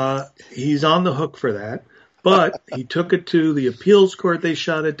on the hook for that. But he took it to the appeals court. They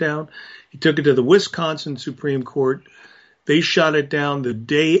shot it down. He took it to the Wisconsin Supreme Court. They shot it down the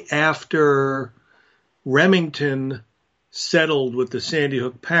day after Remington settled with the Sandy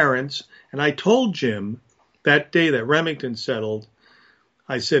Hook parents. And I told Jim that day that Remington settled,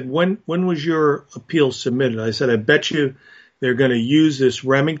 I said, when was your appeal submitted? I said, I bet you they're going to use this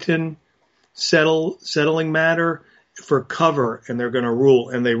Remington settling matter for cover, and they're going to rule.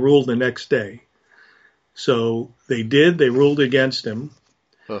 And they ruled the next day. So they did. They ruled against him.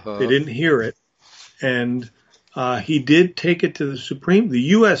 They didn't hear it. And he did take it to the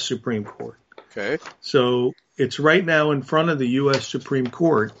U.S. Supreme Court. Okay. So it's right now in front of the U.S. Supreme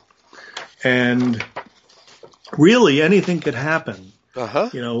Court. And really anything could happen. I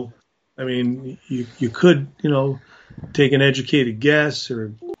mean, you could, take an educated guess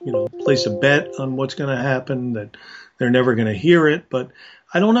or, place a bet on what's going to happen, that they're never going to hear it. But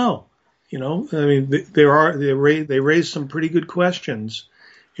I don't know. I mean, they raised some pretty good questions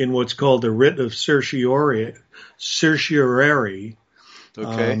in what's called the writ of certiorari.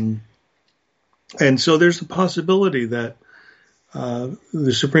 Okay. And so there's a possibility that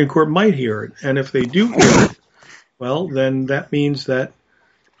the Supreme Court might hear it. And if they do hear it, well, then that means that,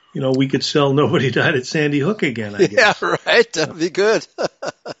 we could sell Nobody Died at Sandy Hook again, I guess. Yeah, right. That'd be good.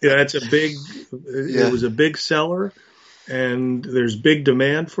 It was a big seller. And there's big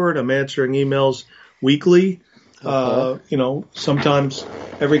demand for it. I'm answering emails weekly, sometimes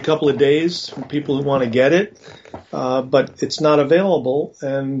every couple of days from people who want to get it. But it's not available.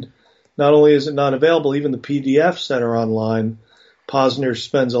 And not only is it not available, even the PDFs that are online, Posner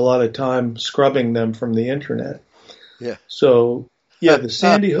spends a lot of time scrubbing them from the internet. Yeah. So, the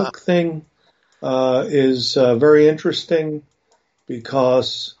Sandy Hook thing is very interesting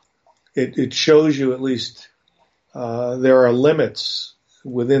because it shows you at least there are limits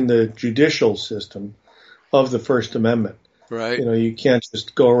within the judicial system of the First Amendment. Right. You can't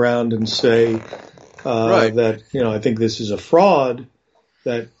just go around and say that, I think this is a fraud,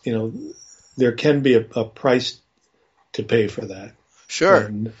 that, there can be a price to pay for that. Sure.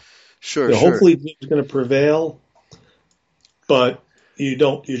 And, sure. Hopefully it's going to prevail, but you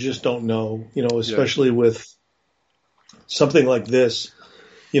just don't know, especially with something like this.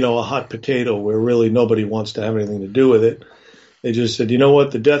 A hot potato where really nobody wants to have anything to do with it. They just said,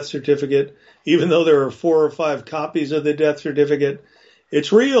 the death certificate, even though there are 4 or 5 copies of the death certificate,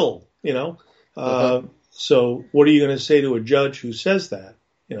 it's real, So what are you going to say to a judge who says that,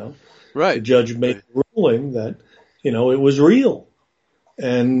 Right. The judge made a ruling that, it was real.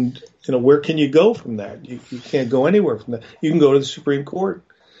 And, where can you go from that? You can't go anywhere from that. You can go to the Supreme Court.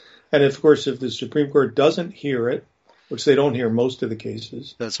 And of course, if the Supreme Court doesn't hear it, which they don't hear most of the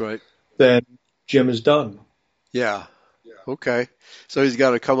cases. That's right. Then Jim is done. Yeah. Okay. So he's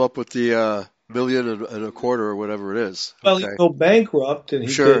got to come up with the $1.25 million or whatever it is. Well, he'd go bankrupt, and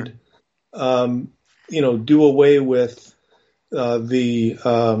he could, do away with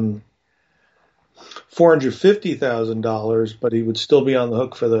the $450,000, but he would still be on the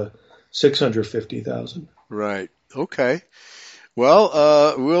hook for the $650,000. Right. Okay. Well,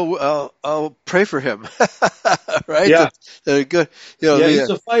 I'll pray for him. Right? Yeah. Good. He's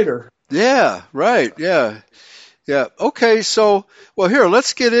a fighter. Yeah. Right. Yeah. Yeah. Okay. So, here,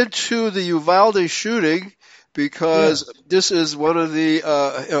 let's get into the Uvalde shooting, because this is one of the,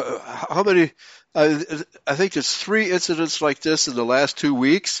 how many, I think it's 3 incidents like this in the last 2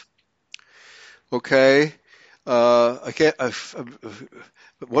 weeks. Okay. One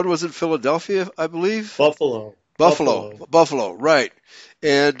was in Philadelphia, I believe. Buffalo, right.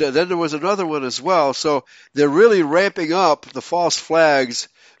 And then there was another one as well. So they're really ramping up the false flags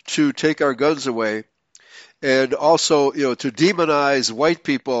to take our guns away. And also, to demonize white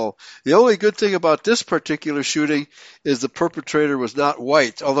people. The only good thing about this particular shooting is the perpetrator was not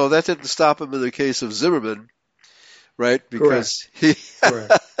white, although that didn't stop him in the case of Zimmerman. right? Because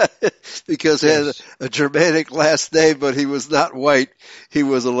Correct. because he had a Germanic last name, but he was not white. He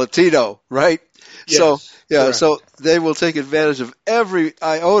was a Latino, right? Yes, so correct. So they will take advantage of every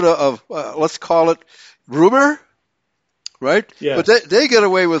iota of let's call it rumor, right? Yes. But they get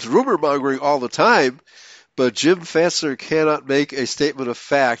away with rumor mongering all the time. But Jim Fatzler cannot make a statement of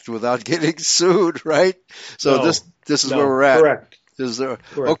fact without getting sued, right? So this is where we're at. Correct.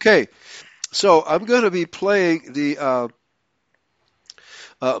 Correct. Okay. So I'm going to be playing the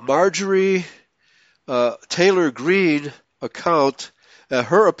Marjorie Taylor Greene account,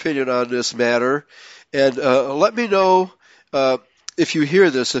 her opinion on this matter, and let me know if you hear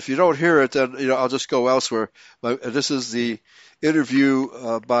this. If you don't hear it, then I'll just go elsewhere. This is the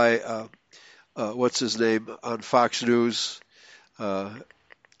interview by what's his name on Fox News.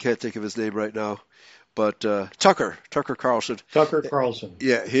 Can't think of his name right now, but Tucker Carlson. Tucker Carlson.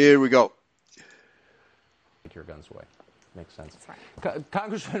 Yeah, here we go. Take your guns away. Makes sense. Right.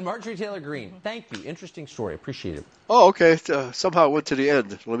 Congressman Marjorie Taylor Greene, thank you. Interesting story. Appreciate it. Oh, okay. Somehow it went to the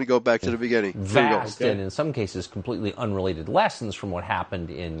end. Let me go back to the beginning. Vast and in some cases completely unrelated lessons from what happened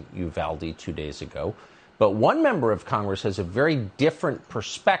in Uvalde 2 days ago. But one member of Congress has a very different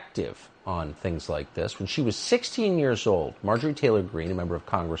perspective on things like this. When she was 16 years old, Marjorie Taylor Greene, a member of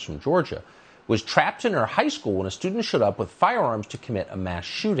Congress from Georgia, was trapped in her high school when a student showed up with firearms to commit a mass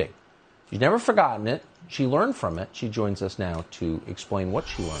shooting. She's never forgotten it. She learned from it. She joins us now to explain what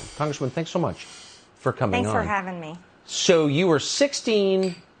she learned. Congressman, thanks so much for coming on. Thanks for having me. So you were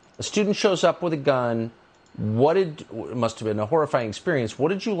 16, a student shows up with a gun. It must have been a horrifying experience. What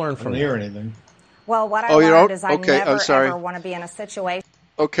did you learn from it? I didn't hear anything. Well, what I learned is I never, sorry. ever want to be in a situation.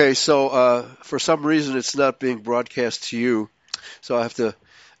 Okay, so for some reason it's not being broadcast to you, so I have to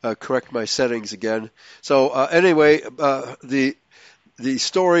correct my settings again. So anyway, the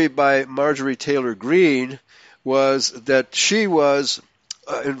story by Marjorie Taylor Greene was that she was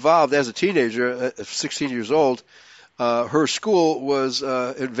involved as a teenager, at 16 years old. Her school was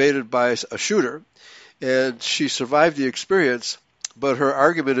invaded by a shooter, and she survived the experience. But her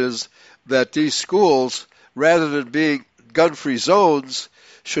argument is that these schools, rather than being gun-free zones,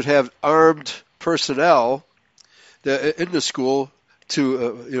 should have armed personnel in the school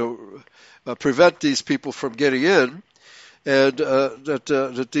to prevent these people from getting in. And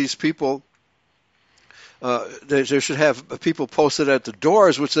that these people, they should have people posted at the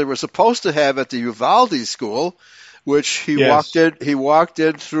doors, which they were supposed to have at the Uvalde school, which he walked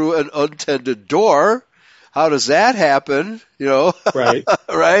in through an untended door. How does that happen? Right,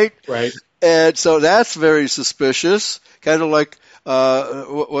 right. And so that's very suspicious. Kind of like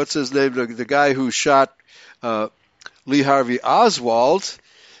what's his name, the guy who shot Lee Harvey Oswald.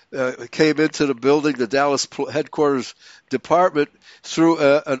 Came into the building, the Dallas headquarters department, through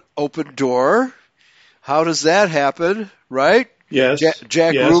an open door. How does that happen, right? Yes.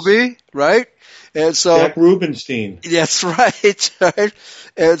 Jack Ruby, right? And so Jack Rubenstein. That's right, right.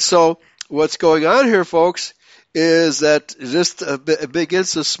 And so what's going on here, folks, is that this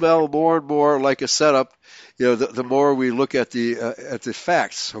begins to smell more and more like a setup. The more we look at the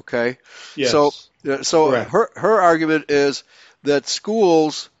facts. Okay. Yes. So her argument is that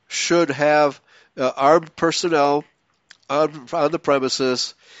schools should have armed personnel on the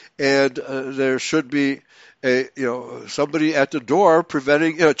premises, and there should be somebody at the door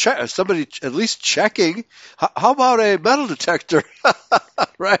preventing somebody at least checking. How about a metal detector?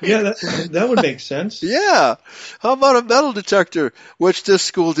 Right? Yeah, that would make sense. Yeah. How about a metal detector, which this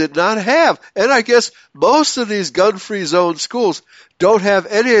school did not have? And I guess most of these gun-free zone schools don't have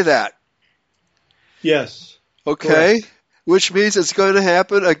any of that. Yes. Okay. Correct. Which means it's going to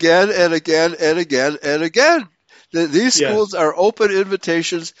happen again and again and again and again. These schools are open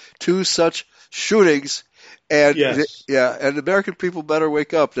invitations to such shootings, and and the American people better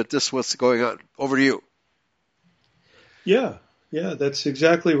wake up that this is what's going on. Over to you. Yeah, that's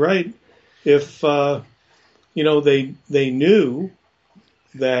exactly right. If they knew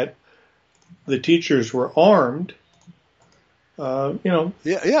that the teachers were armed, the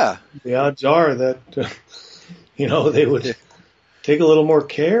odds are that. They would take a little more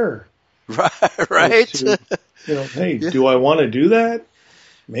care. Right. Hey, do I want to do that?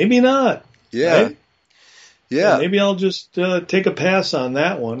 Maybe not. Yeah. Right? Yeah. Maybe I'll just take a pass on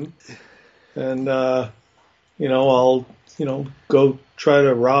that one. And, I'll, go try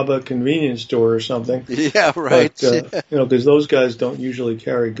to rob a convenience store or something. Yeah, right. But, because those guys don't usually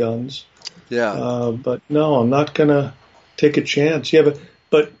carry guns. Yeah. But no, I'm not going to take a chance. Yeah,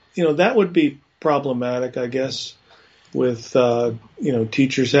 but that would be problematic, I guess, with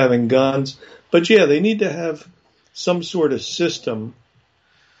teachers having guns. But they need to have some sort of system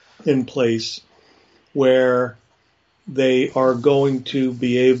in place where they are going to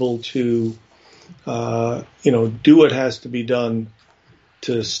be able to, do what has to be done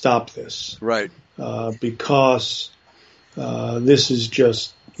to stop this. Right. Because this is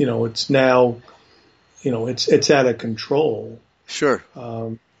just, it's now, it's out of control. Sure.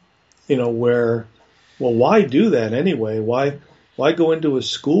 Where, well, why do that anyway? Why go into a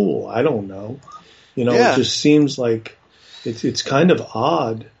school? I don't know. It just seems like it's kind of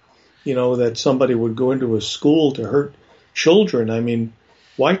odd, that somebody would go into a school to hurt children. I mean,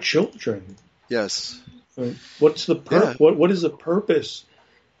 why children? Yes. I mean, what's the what is the purpose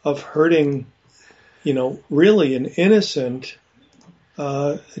of hurting, really an innocent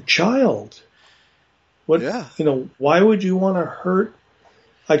child? Why would you want to hurt?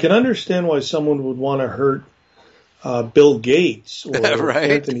 I can understand why someone would want to hurt Bill Gates or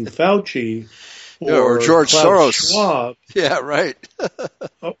right. Anthony Fauci or George Klaus Soros. Schwab. Yeah, right.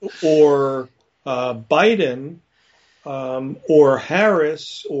 Or Biden or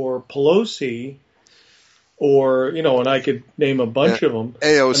Harris or Pelosi or, and I could name a bunch of them.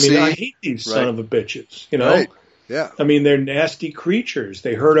 AOC. I mean, I hate these son of a bitches, Right. Yeah. I mean, they're nasty creatures.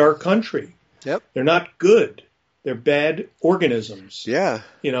 They hurt our country. Yep. They're not good. They're bad organisms. Yeah.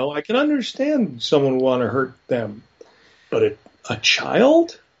 I can understand someone would want to hurt them, but a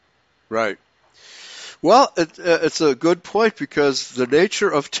child? Right. Well, it's a good point because the nature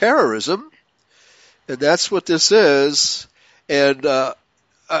of terrorism, and that's what this is, and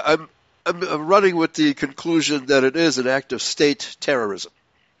I'm running with the conclusion that it is an act of state terrorism.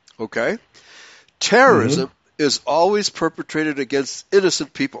 Okay? Terrorism is always perpetrated against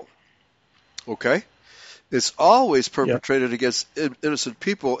innocent people. Okay? It's always perpetrated against innocent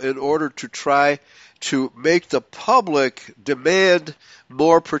people in order to try to make the public demand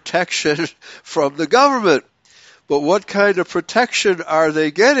more protection from the government. But what kind of protection are they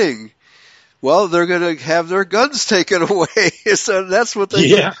getting? Well, they're going to have their guns taken away. So that's what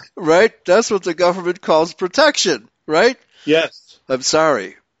right? That's what the government calls protection, right? Yes. I'm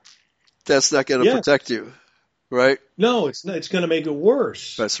sorry. That's not going to protect you, right? No, it's not. It's going to make it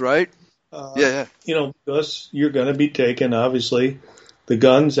worse. That's right. Because you're going to be taking, obviously, the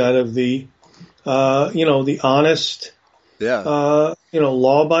guns out of the, the honest,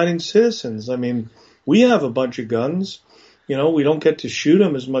 law-abiding citizens. I mean, we have a bunch of guns. We don't get to shoot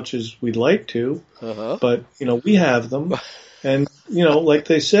them as much as we'd like to, but, we have them. And, like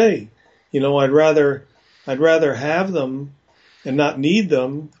they say, I'd rather have them and not need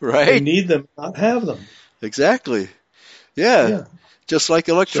them than need them and not have them. Exactly. Yeah. Just like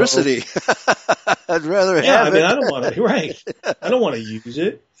electricity. So, I'd rather have it. I don't want to. Right. I don't want to use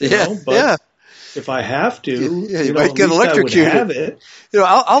it. But if I have to, you might get electrocuted. I would have it.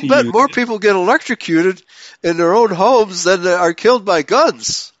 I'll bet more people get electrocuted in their own homes than are killed by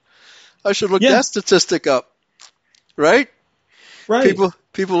guns. I should look that statistic up. Right. Right.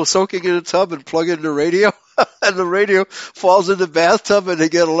 People are soaking in a tub and plug in the radio, and the radio falls in the bathtub and they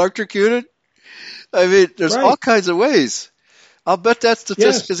get electrocuted. I mean, there's all kinds of ways. I'll bet that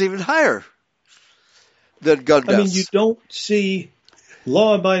statistic is even higher than gun deaths. I mean, you don't see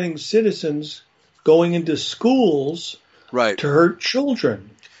law-abiding citizens going into schools to hurt children.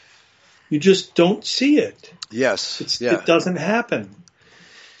 You just don't see it. Yes. It doesn't happen.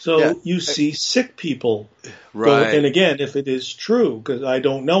 So you see sick people. Right. And again, if it is true, because I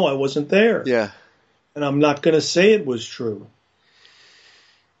don't know, I wasn't there. Yeah. And I'm not going to say it was true.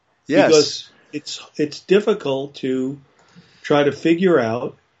 Yes. Because it's difficult to try to figure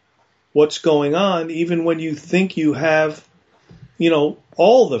out what's going on, even when you think you have,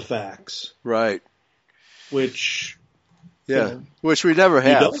 all the facts. Right. Which, which we never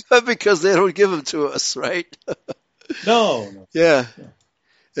have because they don't give them to us, right? No. Yeah.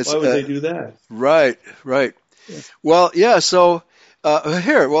 Why would they do that? Right. Yeah. Well, so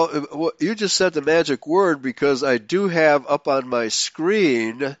you just said the magic word because I do have up on my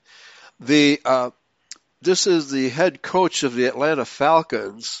screen this is the head coach of the Atlanta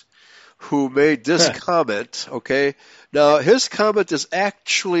Falcons who made this comment, okay? Now, his comment is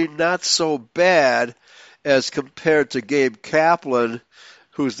actually not so bad as compared to Gabe Kaplan,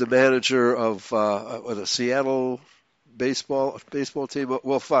 who's the manager of the Seattle baseball team.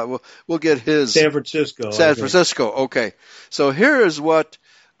 Well, fine. We'll get his San Francisco. Okay. So here is what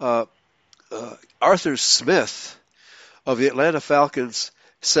Arthur Smith of the Atlanta Falcons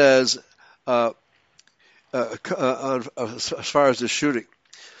says as far as the shooting.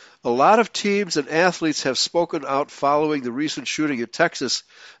 A lot of teams and athletes have spoken out following the recent shooting in Texas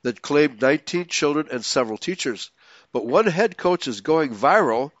that claimed 19 children and several teachers. But one head coach is going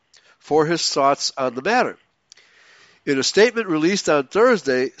viral for his thoughts on the matter. In a statement released on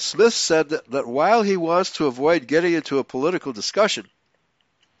Thursday, Smith said that while he wants to avoid getting into a political discussion,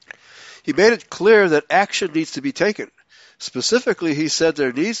 he made it clear that action needs to be taken. Specifically, he said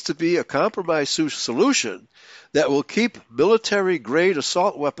there needs to be a compromise solution that will keep military-grade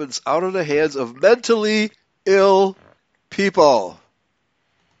assault weapons out of the hands of mentally ill people.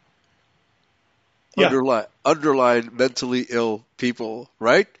 Yeah. Underline mentally ill people,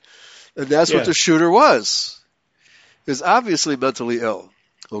 right? And that's what the shooter was. Is obviously mentally ill.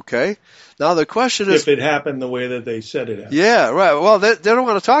 Okay? Now the question is... if it happened the way that they said it happened. Yeah, right. Well, they don't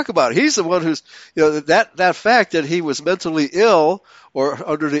want to talk about it. He's the one who's... that fact that he was mentally ill or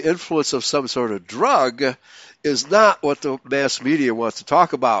under the influence of some sort of drug is not what the mass media wants to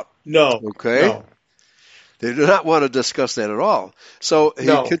talk about. No. Okay? No. They do not want to discuss that at all. So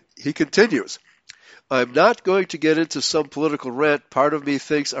he continues. I'm not going to get into some political rant. Part of me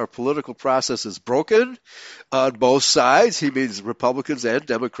thinks our political process is broken on both sides. He means Republicans and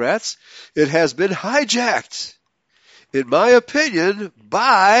Democrats. It has been hijacked, in my opinion,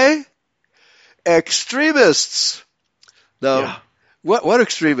 by extremists. Now, what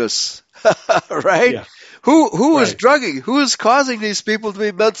extremists? Right? Yeah. Who is drugging? Who is causing these people to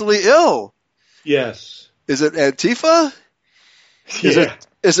be mentally ill? Yes. Is it Antifa?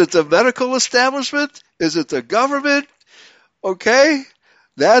 Is it the medical establishment? Is it the government? Okay?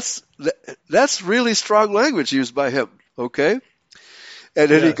 That's really strong language used by him. Okay? And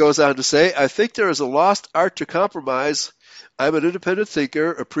then he goes on to say, I think there is a lost art to compromise. I'm an independent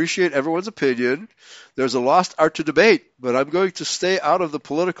thinker, appreciate everyone's opinion. There's a lost art to debate, but I'm going to stay out of the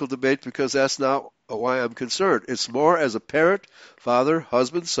political debate because that's not why I'm concerned. It's more as a parent, father,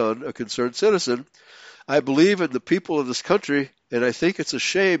 husband, son, a concerned citizen. I believe in the people of this country, and I think it's a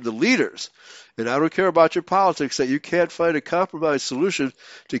shame the leaders, and I don't care about your politics, that you can't find a compromise solution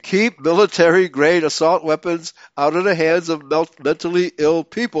to keep military-grade assault weapons out of the hands of mentally ill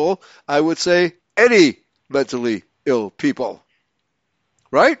people. I would say any mentally ill people.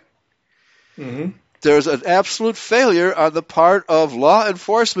 Right? Mm-hmm. There's an absolute failure on the part of law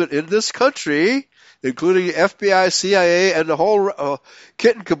enforcement in this country, including the FBI, CIA, and the whole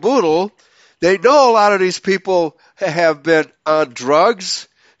kit and caboodle. They know a lot of these people have been on drugs.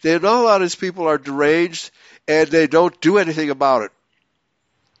 They know a lot of these people are deranged, and they don't do anything about it.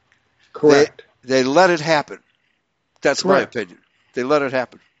 Correct. They let it happen. That's my opinion. They let it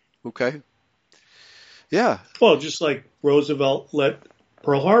happen. Okay? Yeah. Well, just like Roosevelt let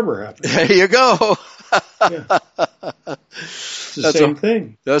Pearl Harbor happen. There you go. It's the same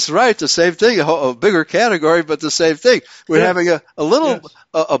thing. That's right. The same thing. A bigger category, but the same thing. We're having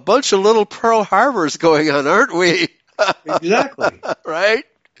a bunch of little Pearl Harbors going on, aren't we? Exactly. Right?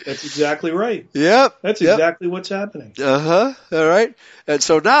 That's exactly right. Yep. That's exactly what's happening. Uh-huh. All right. And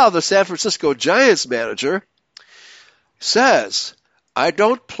so now the San Francisco Giants manager says, I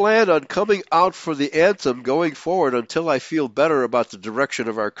don't plan on coming out for the anthem going forward until I feel better about the direction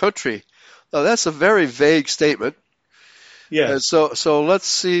of our country. Now, that's a very vague statement. Yeah. And so let's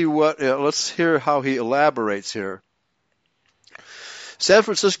see let's hear how he elaborates here. San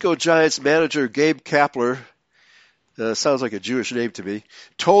Francisco Giants manager Gabe Kapler, sounds like a Jewish name to me,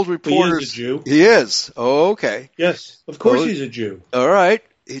 told reporters... He is a Jew. He is. Oh, okay. Yes, of course he's a Jew. All right.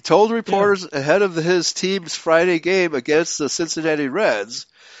 He told reporters ahead of his team's Friday game against the Cincinnati Reds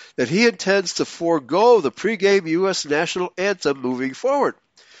that he intends to forego the pregame U.S. national anthem moving forward.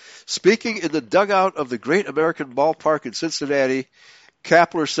 Speaking in the dugout of the Great American Ballpark in Cincinnati,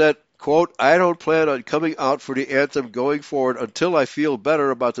 Kapler said, quote, I don't plan on coming out for the anthem going forward until I feel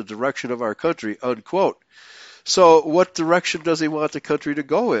better about the direction of our country, unquote. So what direction does he want the country to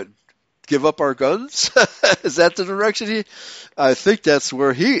go in? Give up our guns? Is that the direction I think that's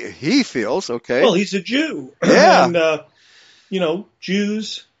where he feels, okay. Well, he's a Jew. Yeah. And,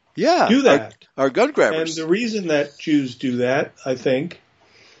 Jews do that. Our gun grabbers. And the reason that Jews do that, I think,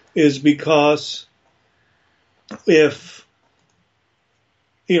 is because if,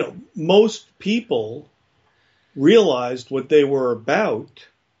 most people realized what they were about,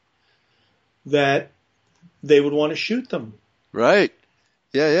 that they would want to shoot them. Right.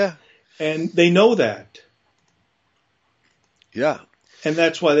 Yeah. And they know that. Yeah. And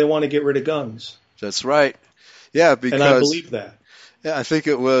that's why they want to get rid of guns. That's right. Yeah, because... And I believe that. Yeah, I think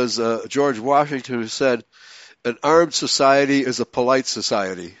it was George Washington who said, an armed society is a polite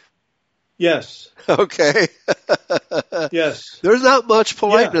society. Yes. Okay. Yes. There's not much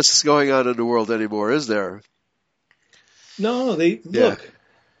politeness going on in the world anymore, is there? No, look,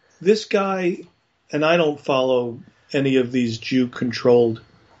 this guy, and I don't follow any of these Jew-controlled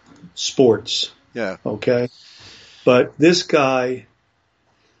sports. Yeah. Okay? But this guy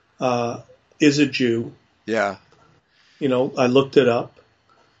is a Jew. Yeah. I looked it up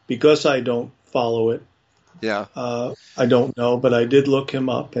because I don't follow it. Yeah. I don't know, but I did look him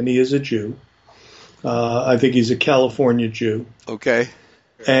up, and he is a Jew. I think he's a California Jew. Okay.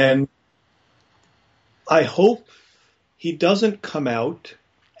 And I hope he doesn't come out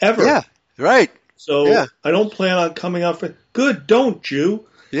ever. Yeah, right. So I don't plan on coming out for... Good, don't, Jew.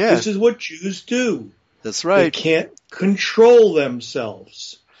 Yeah. This is what Jews do. That's right. They can't control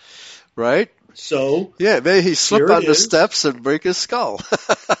themselves. Right. So... Yeah, maybe he slip on the steps and break his skull.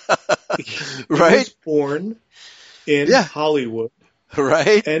 Right? He was born in Hollywood.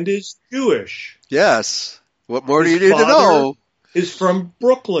 Right. And is Jewish. Yes. What more do you need to know? Is from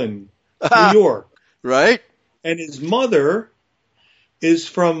Brooklyn, New York. Right. And his mother is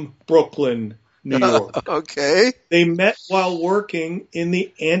from Brooklyn, New York. Okay. They met while working in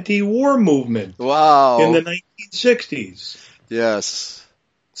the anti-war movement. Wow. In the 1960s. Yes.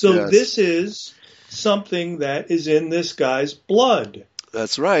 So this is something that is in this guy's blood.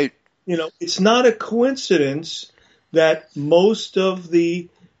 That's right. It's not a coincidence that most of the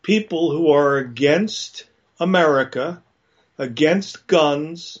people who are against America, against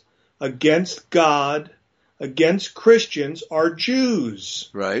guns, against God, against Christians are Jews.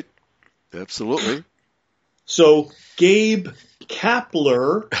 Right. Absolutely. So Gabe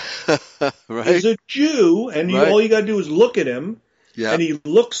Kapler is a Jew, and all you got to do is look at him, and he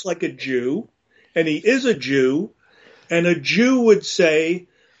looks like a Jew, and he is a Jew, and a Jew would say,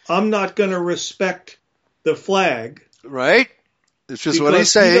 I'm not going to respect the flag. Right. It's just what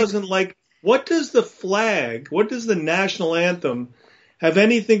he's saying. He doesn't like... What does the flag, what does the national anthem have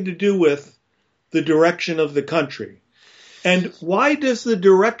anything to do with the direction of the country? And why does the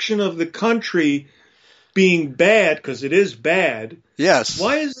direction of the country being bad, because it is bad,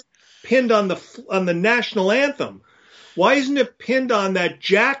 why is it pinned on the national anthem? Why isn't it pinned on that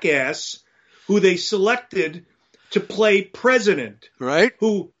jackass who they selected to play president? Right.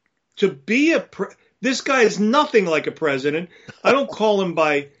 Who, to be this guy is nothing like a president. I don't call him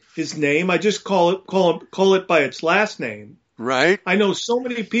by his name. I just call it by its last name. Right. I know so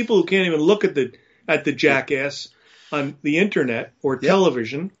many people who can't even look at the jackass on the internet or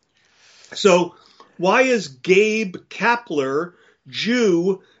television. So why is Gabe Kapler,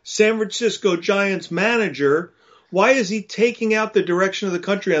 Jew, San Francisco Giants manager, why is he taking out the direction of the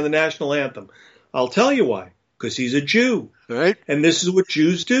country on the national anthem? I'll tell you why. Because he's a Jew. Right. And this is what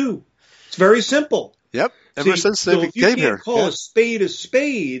Jews do. It's very simple. Yep. Ever since they came here. If you can't call a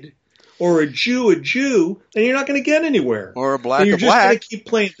spade or a Jew, then you're not going to get anywhere. Or a black you're a just black. going to keep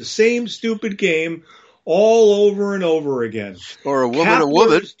playing the same stupid game all over and over again. Or a woman Kapler a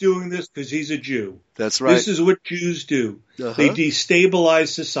woman. is doing this because he's a Jew. That's right. This is what Jews do. They destabilize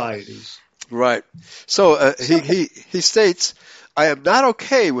societies. Right. So he states, I am not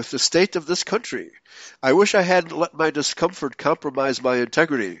okay with the state of this country. I wish I hadn't let my discomfort compromise my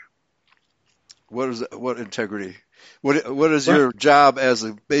integrity. What is that? What integrity? What does your job as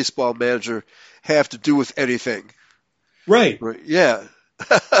a baseball manager have to do with anything? Right. Yeah.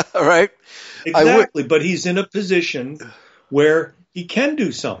 Right. Exactly. But he's in a position where he can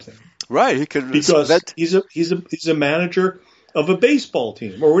do something. Right. He can because he's a manager of a baseball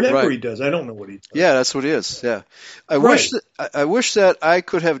team or whatever he does. I don't know what he does. Yeah, that's what he is. Yeah. I wish that I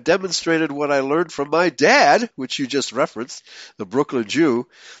could have demonstrated what I learned from my dad, which you just referenced, the Brooklyn Jew,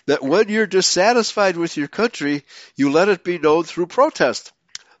 that when you're dissatisfied with your country, you let it be known through protest.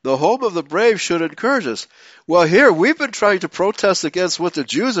 The home of the brave should encourage us. Well, here, we've been trying to protest against what the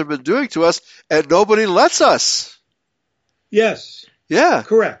Jews have been doing to us, and nobody lets us. Yes. Yeah.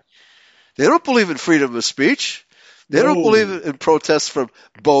 Correct. They don't believe in freedom of speech. They don't believe in protests from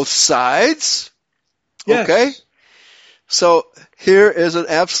both sides. Yes. Okay? So here is an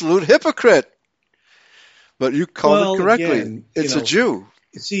absolute hypocrite. But you called it correctly. Again, it's a Jew.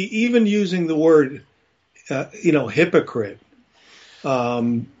 See, even using the word, hypocrite,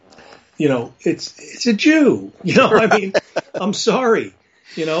 it's a Jew. I mean, I'm sorry.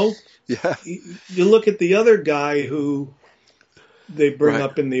 Yeah. You look at the other guy who they bring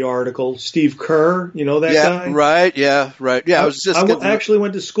up in the article, Steve Kerr, that guy? Right, yeah, right. Yeah, I actually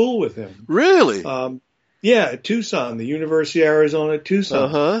went to school with him. Really? At Tucson, the University of Arizona at Tucson.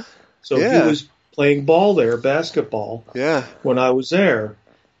 Uh-huh. So he was playing ball there, basketball. Yeah. When I was there.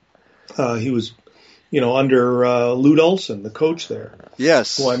 He was, under Lute Olson, the coach there.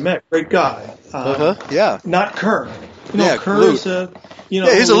 Yes. Who I met. Great guy. Yeah. Not Kerr. Kerr is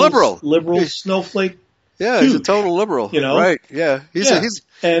he's a liberal. Liberal snowflake. Yeah, he's a total liberal. Right? Yeah, he's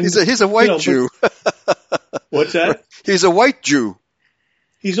a white Jew. What's that? He's a white Jew.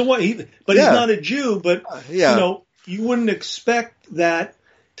 He's a white, but he's not a Jew. But you wouldn't expect that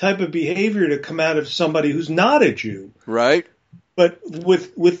type of behavior to come out of somebody who's not a Jew. Right. But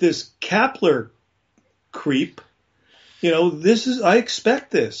with this Kapler creep, I expect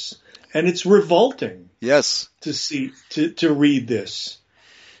this, and it's revolting. Yes. To read this,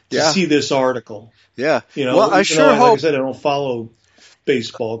 to see this article. Yeah. Well, I sure hope. Like I said, I don't follow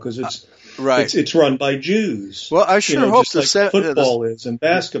baseball because it's right. It's run by Jews. Well, I sure hope just like football is and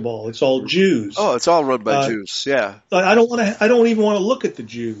basketball. It's all Jews. Oh, it's all run by Jews. Yeah. I don't even want to look at the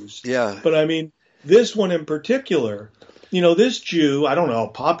Jews. Yeah. But I mean, this one in particular. This Jew, I don't know how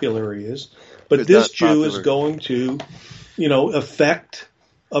popular he is, but this Jew is going to, affect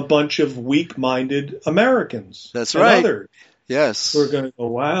a bunch of weak-minded Americans. That's right. Others. Yes. We're going to go,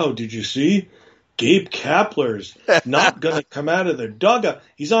 wow, did you see? Gabe Kapler's not going to come out of the dugout.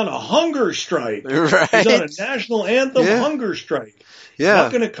 He's on a hunger strike. Right. He's on a national anthem hunger strike. Yeah.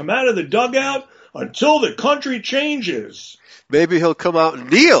 Not going to come out of the dugout until the country changes. Maybe he'll come out and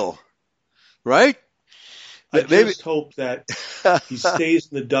kneel, right? I just hope that he stays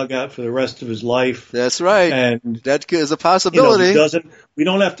in the dugout for the rest of his life. That's right. And that is a possibility. We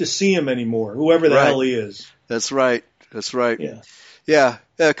don't have to see him anymore, whoever the hell he is. That's right. That's right. Yeah. Yeah.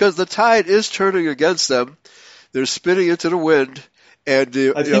 Because the tide is turning against them. They're spinning into the wind. And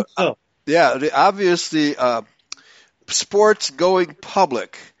I think so. Yeah. The sports going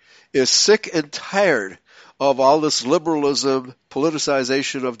public is sick and tired of all this liberalism,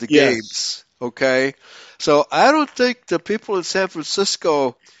 politicization of the games. Okay. So I don't think the people in San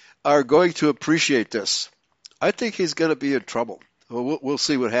Francisco are going to appreciate this. I think he's going to be in trouble. We'll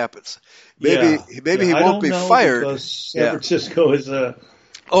see what happens. Maybe he won't be fired. Because San Francisco is a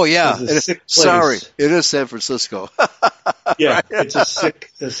is sick place. Sorry, it is San Francisco. Yeah, right? It's a sick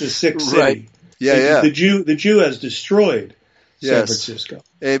city. Right. Yeah. The Jew has destroyed San Francisco.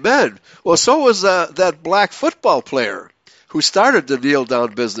 Amen. Well, so was that black football player who started the kneel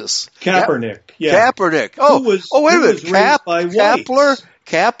down business. Kaepernick. Kaepernick. Oh, wait a minute.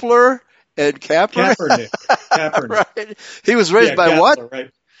 Kapler and Kaepernick. Kaepernick. Right. He was raised by Kapler, what?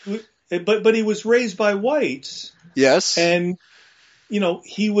 Right. But he was raised by whites. Yes. And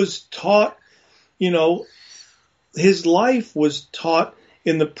he was taught, his life was taught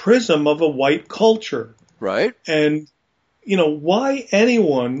in the prism of a white culture. Right. And why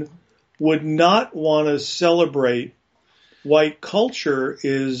anyone would not want to celebrate white culture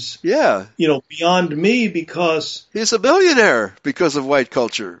is, beyond me, because he's a billionaire because of white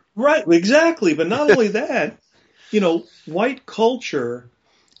culture. Right, exactly. But not only that, white culture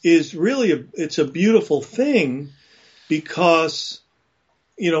is really it's a beautiful thing because,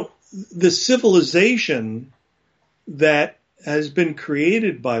 the civilization that has been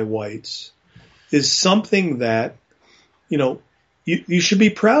created by whites is something that, you should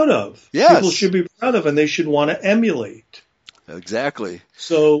be proud of. Yes. People should be proud of, and they should want to emulate. Exactly.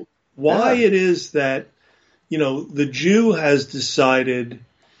 So why it is that, the Jew has decided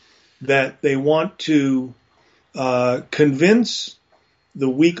that they want to convince the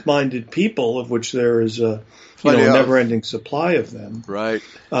weak-minded people, of which there is a never-ending supply of them, right?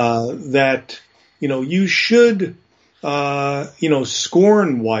 That you should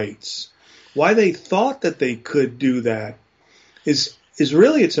scorn whites. Why they thought that they could do that is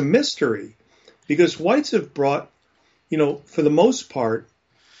really, it's a mystery, because whites have brought, for the most part,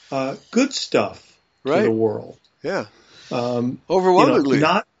 good stuff to the world. Yeah. Overwhelmingly.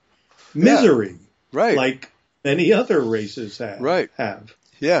 Not misery. Right. Like many other races have. Right.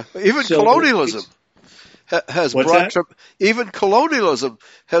 Yeah. Even So colonialism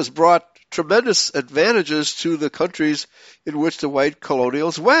has brought tremendous advantages to the countries in which the white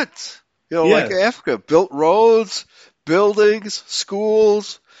colonials went. Like Africa, built roads, buildings,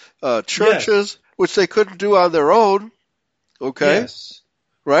 schools, churches, which they couldn't do on their own. Okay. Yes.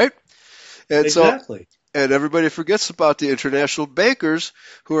 Right? And exactly. And everybody forgets about the international bankers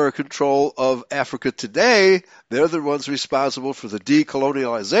who are in control of Africa today. They're the ones responsible for the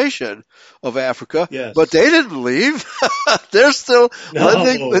decolonialization of Africa. Yes. But they didn't leave. They're still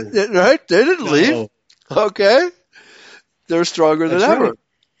lending, right? They didn't leave. Okay. They're stronger than ever. Right.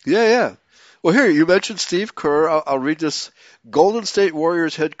 Yeah. Well, here, you mentioned Steve Kerr. I'll read this. Golden State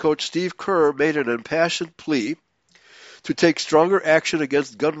Warriors head coach Steve Kerr made an impassioned plea to take stronger action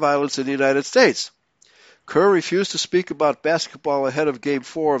against gun violence in the United States. Kerr refused to speak about basketball ahead of Game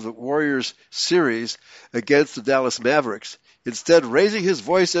 4 of the Warriors series against the Dallas Mavericks, instead raising his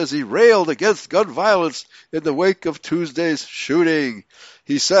voice as he railed against gun violence in the wake of Tuesday's shooting.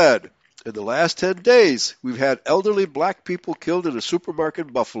 He said, "In the last 10 days, we've had elderly black people killed in a supermarket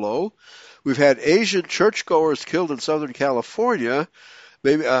in Buffalo. We've had Asian churchgoers killed in Southern California.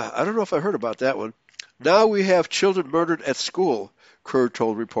 Maybe I don't know if I heard about that one. Now we have children murdered at school. Kerr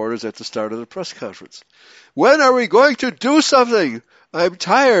told reporters at the start of the press conference. When are we going to do something? I'm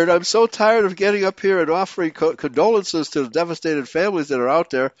tired. I'm so tired of getting up here and offering condolences to the devastated families that are out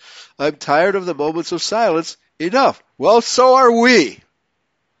there. I'm tired of the moments of silence. Enough. Well, so are we.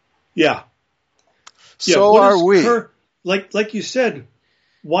 Yeah. So are we. Like you said,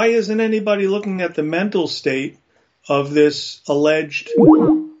 why isn't anybody looking at the mental state of this alleged,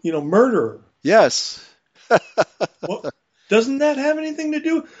 murderer? Yes. Well, doesn't that have anything to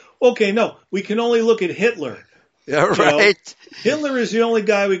do? Okay, no, we can only look at Hitler. Yeah, right. Hitler is the only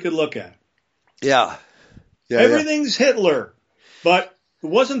guy we could look at. Yeah. Everything's Hitler. But it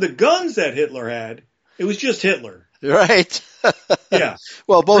wasn't the guns that Hitler had. It was just Hitler. Right. Yeah.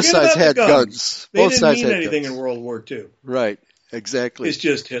 Well, both sides had guns. They didn't mean anything in World War II. Right. Exactly. It's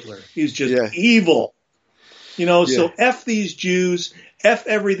just Hitler. He's just evil. So F these Jews. F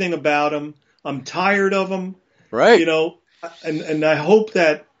everything about them. I'm tired of them. Right. And I hope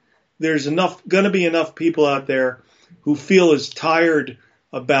that there's going to be enough people out there who feel as tired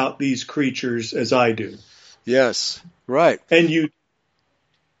about these creatures as I do. Yes. Right. And you.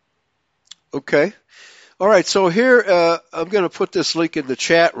 Okay. All right. So here, I'm going to put this link in the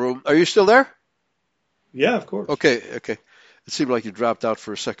chat room. Are you still there? Yeah, of course. Okay. It seemed like you dropped out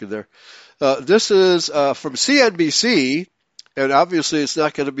for a second there. This is from CNBC, and obviously it's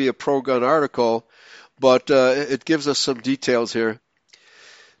not going to be a pro-gun article, but it gives us some details here.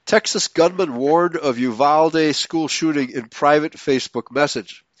 Texas gunman warned of Uvalde school shooting in private Facebook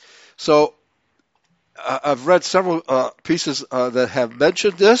message. So I've read several pieces that have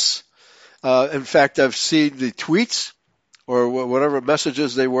mentioned this. In fact, I've seen the tweets or whatever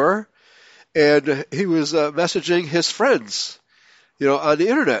messages they were, and he was messaging his friends, on the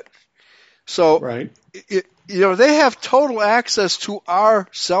internet. So, right. They have total access to our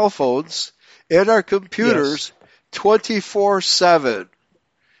cell phones and our computers 24/7.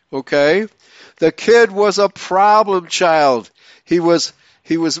 Okay? The kid was a problem child. He was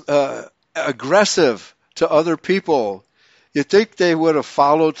aggressive to other people. You think they would have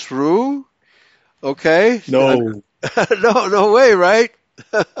followed through? Okay? No. No way, right?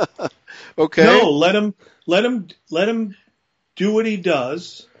 Okay. No, let him do what he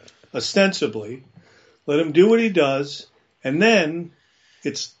does, ostensibly. Let him do what he does, and then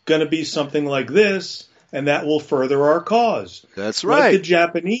it's going to be something like this, and that will further our cause. That's right. Like the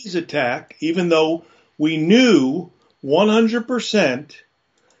Japanese attack, even though we knew 100%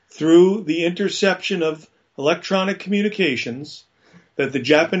 through the interception of electronic communications that the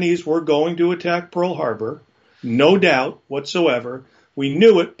Japanese were going to attack Pearl Harbor, no doubt whatsoever. We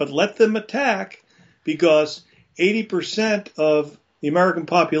knew it, but let them attack because 80% of the American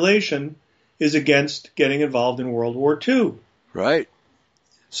population is against getting involved in World War II. Right.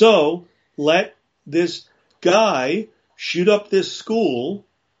 So let this guy shoot up this school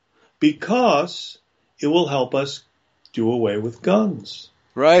because it will help us do away with guns.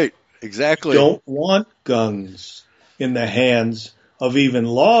 Right. Exactly. Don't want guns in the hands of even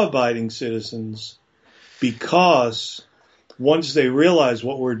law-abiding citizens because once they realize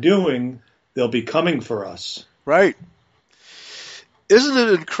what we're doing, they'll be coming for us. Right. Isn't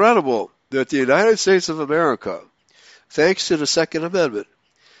it incredible that the United States of America, thanks to the Second Amendment,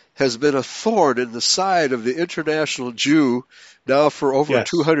 has been a thorn in the side of the international Jew now for over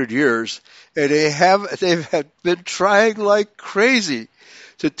 200 years, and they've been trying like crazy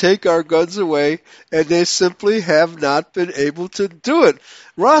to take our guns away, and they simply have not been able to do it.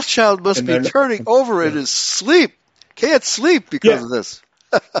 Rothschild must be turning over in his sleep. Can't sleep because of this.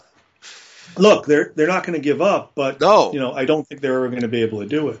 Look, they're not going to give up, but no. I don't think they're ever going to be able to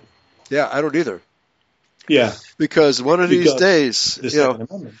do it. Yeah, I don't either. Yeah, because one of these days, it's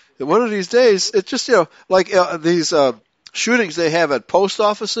just like these shootings they have at post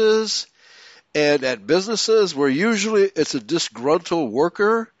offices and at businesses where usually it's a disgruntled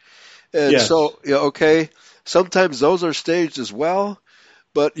worker, and so sometimes those are staged as well.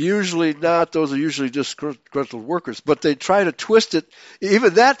 But usually not. Those are usually just disgruntled workers. But they try to twist it.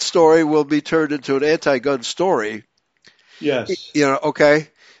 Even that story will be turned into an anti-gun story. Yes. Okay.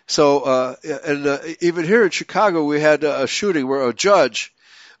 So, even here in Chicago, we had a shooting where a judge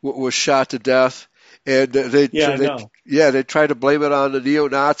was shot to death. And they tried to blame it on the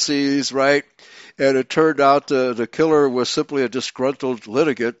neo-Nazis, right? And it turned out the killer was simply a disgruntled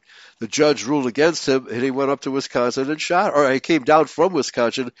litigant. The judge ruled against him, and he went up to Wisconsin and shot her. Or he came down from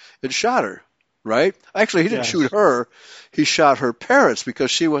Wisconsin and shot her, right? Actually, he didn't shoot her. He shot her parents because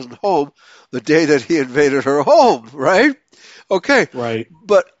she wasn't home the day that he invaded her home, right? Okay. Right.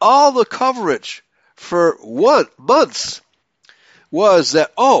 But all the coverage for months was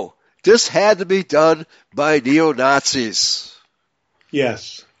that, this had to be done by neo-Nazis.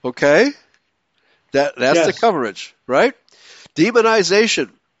 Yes. Okay? That's the coverage, right? Demonization,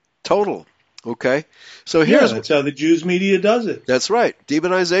 total. Okay? So that's how the Jews media does it. That's right.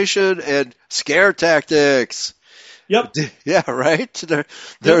 Demonization and scare tactics. Yep. Yeah, right?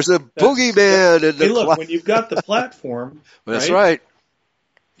 There's a boogeyman in the look, when you've got the platform, that's right.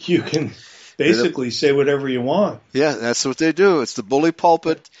 You can basically say whatever you want. Yeah, that's what they do. It's the bully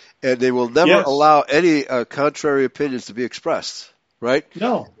pulpit, and they will never allow any contrary opinions to be expressed, right?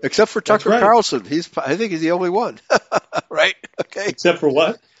 No. Except for Tucker Carlson. I think he's the only one, right? Okay. Except for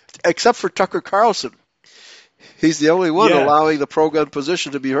what? Except for Tucker Carlson. He's the only one allowing the pro-gun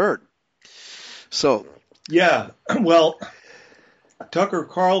position to be heard. So. Yeah, well, Tucker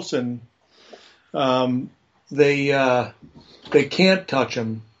Carlson, they can't touch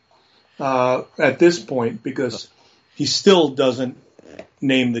him at this point because he still doesn't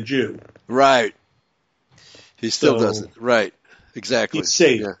name the Jew. Right. He still doesn't. Right. Exactly. He's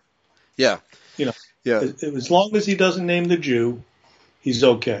safe. Yeah. As long as he doesn't name the Jew, he's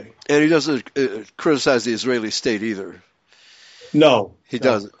okay. And he doesn't criticize the Israeli state either. No. He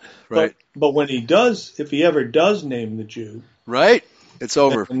doesn't. Right. But when he does, if he ever does name the Jew, right, it's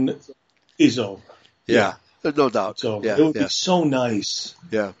over. He's over. Yeah, no doubt. So it would be so nice.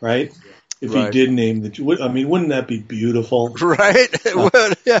 Yeah. Right. If he did name the Jew, I mean, wouldn't that be beautiful? Right. It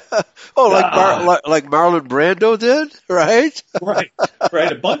would. Yeah. Oh, like Marlon Brando did. Right. Right.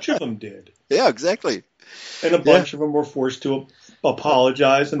 A bunch of them did. Yeah. Exactly. And a bunch of them were forced to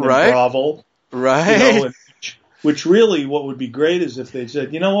apologize and then grovel. Right. Which really, what would be great is if they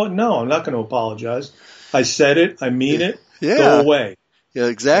said, you know what? No, I'm not going to apologize. I said it. I mean it. Yeah. Go away. Yeah,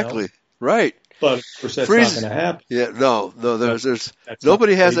 exactly. Right. But of course, that's not going to happen. Yeah. No. There's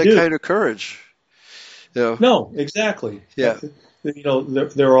nobody has that kind of courage. No, exactly. Yeah.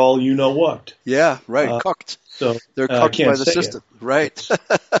 They're all you know what. Yeah. Right. Cucked. So they're cucked by the system. Right.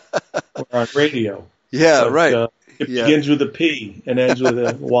 We're on radio. Yeah. But, right. It begins with a P and ends with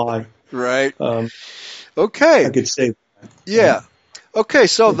a Y. Right. Okay. I could say that. Yeah. Okay,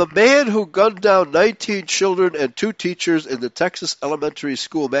 so the man who gunned down 19 children and 2 teachers in the Texas elementary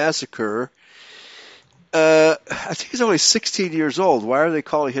school massacre, I think he's only 16 years old. Why are they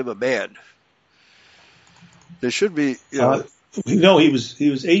calling him a man? They should be, No, he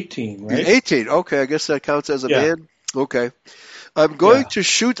was 18, right? 18. Okay, I guess that counts as a man. Okay. I'm going to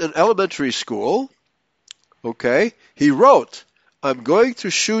shoot an elementary school. Okay. He wrote, I'm going to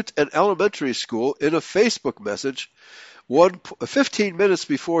shoot an elementary school in a Facebook message 15 minutes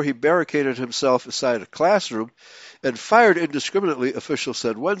before he barricaded himself inside a classroom and fired indiscriminately, officials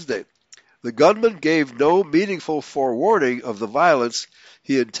said Wednesday. The gunman gave no meaningful forewarning of the violence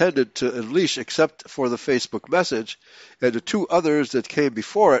he intended to unleash except for the Facebook message and the 2 others that came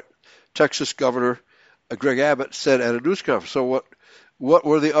before it, Texas Governor Greg Abbott said at a news conference. So what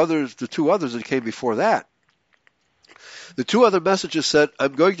were the 2 others that came before that? The 2 other messages said,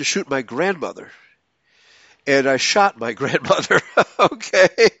 I'm going to shoot my grandmother. And I shot my grandmother. Okay.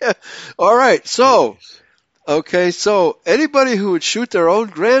 All right. So anybody who would shoot their own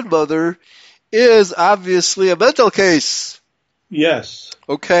grandmother is obviously a mental case. Yes.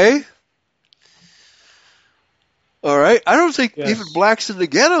 Okay. All right. I don't think even blacks in the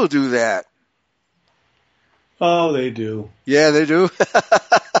ghetto do that. Oh, they do. Yeah, they do.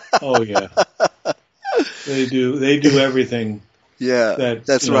 Oh, yeah. They do. They do everything. Yeah,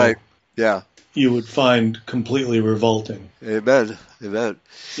 that's right. Yeah. You would find completely revolting. Amen. Amen.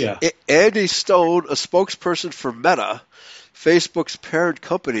 Yeah. Andy Stone, a spokesperson for Meta, Facebook's parent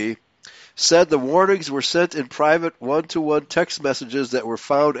company, said the warnings were sent in private one-to-one text messages that were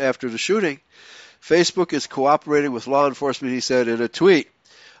found after the shooting. Facebook is cooperating with law enforcement, he said in a tweet.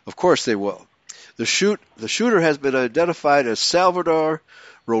 Of course they will. The shooter has been identified as Salvador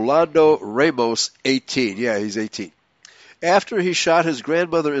Rolando Ramos, 18. Yeah, he's 18. After he shot his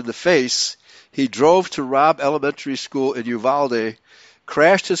grandmother in the face, he drove to Robb Elementary School in Uvalde,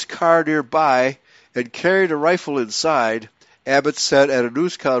 crashed his car nearby, and carried a rifle inside, Abbott said at a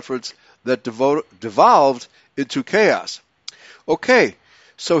news conference that devolved into chaos. Okay,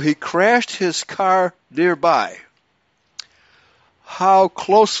 so he crashed his car nearby. How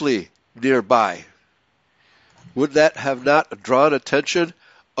closely nearby? Would that have not drawn attention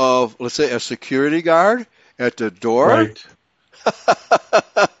of, let's say, a security guard at the door? Right.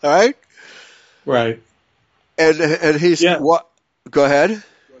 Right? Right. And he's what? Go ahead.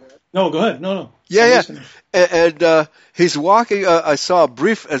 No, go ahead. No. Yeah. And he's walking. I saw a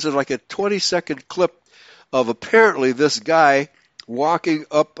brief, as in like a 20-second clip of apparently this guy walking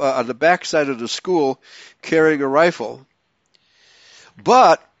up on the backside of the school carrying a rifle.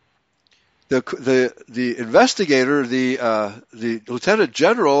 But the investigator, the lieutenant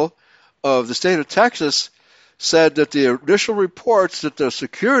general of the state of Texas, said that the initial reports that the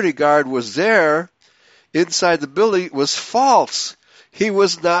security guard was there inside the building was false. He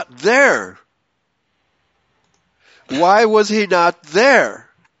was not there. Why was he not there?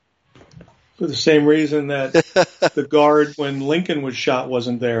 For the same reason that the guard, when Lincoln was shot,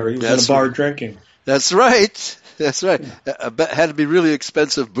 wasn't there. He was in a bar drinking. That's right. That's right. Had to be really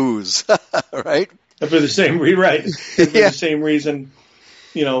expensive booze, right? And for the same the same reason,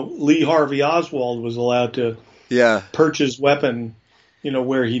 Lee Harvey Oswald was allowed to purchase weapon,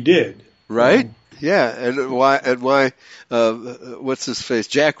 where he did. Right. Yeah. And why? What's his face?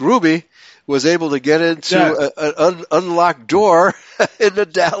 Jack Ruby was able to get into an unlocked door in the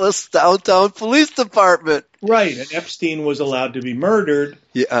Dallas downtown police department. Right, and Epstein was allowed to be murdered.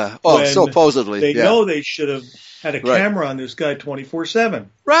 Yeah. Supposedly. They know they should have had a camera on this guy 24/7.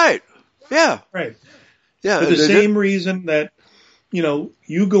 Right. Yeah. Right. Yeah. For the same reason that,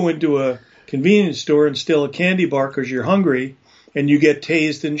 you go into a convenience store and steal a candy bar because you're hungry, and you get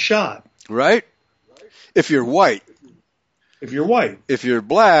tased and shot. Right. If you're white. If you're white. If you're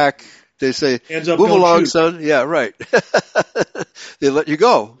black, they say, move along, son. Yeah, right. They let you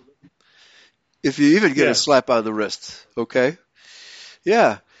go. If you even get a slap on the wrist. Okay?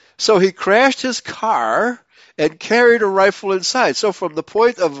 Yeah. So he crashed his car and carried a rifle inside. So from the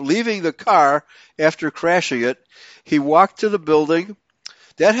point of leaving the car after crashing it, he walked to the building.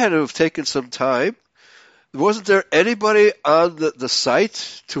 That had to have taken some time. Wasn't there anybody on the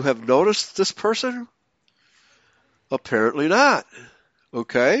site to have noticed this person? Apparently not.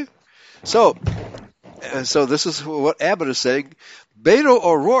 Okay? So this is what Abbott is saying. Beto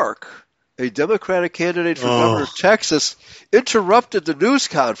O'Rourke, a Democratic candidate for governor of Texas, interrupted the news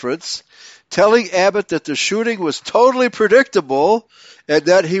conference, telling Abbott that the shooting was totally predictable and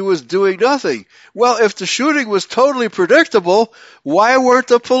that he was doing nothing. Well, if the shooting was totally predictable, why weren't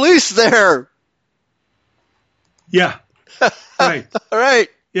the police there? Yeah. Right. Right.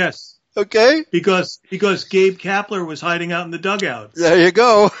 Yes. Okay. Because Gabe Kapler was hiding out in the dugout. There you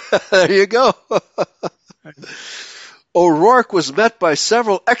go. There you go. O'Rourke was met by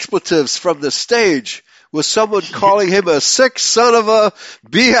several expletives from the stage, with someone calling him a sick son of a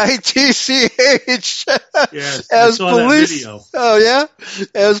bitch. Yes, as I saw police, that video. Oh yeah,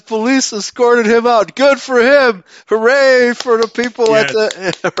 as police escorted him out. Good for him! Hooray for the people at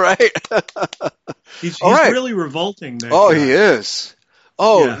the right. He's really revolting. That guy. He is.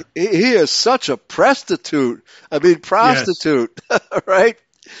 Oh, yeah. He is such a prostitute. Prostitute, yes. Right?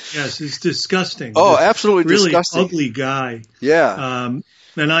 Yes, it's disgusting. Oh, absolutely really disgusting. Really ugly guy. Yeah.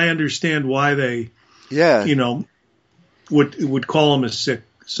 And I understand why they, would call him a sick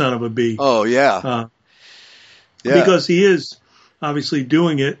son of a bee. Oh, yeah. Because he is obviously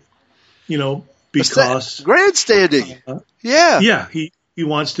doing it, because... grandstanding. Yeah, he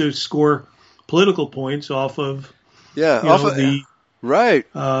wants to score political points off of, the... Right.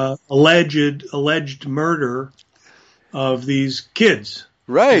 Alleged murder of these kids.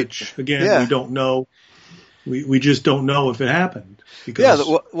 Right. Which, again, we don't know. We just don't know if it happened. Because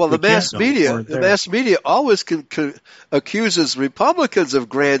the mass media always accuses Republicans of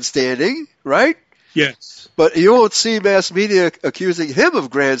grandstanding, right? Yes. But you won't see mass media accusing him of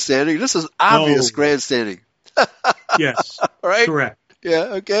grandstanding. This is obvious grandstanding. Yes. Right? Correct. Yeah,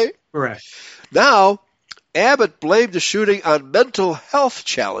 okay. Correct. Now, Abbott blamed the shooting on mental health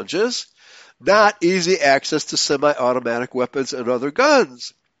challenges, not easy access to semi-automatic weapons and other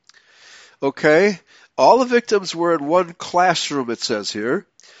guns. Okay? All the victims were in one classroom, it says here.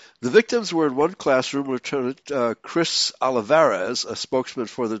 The victims were in one classroom. Lieutenant Chris Olivares, a spokesman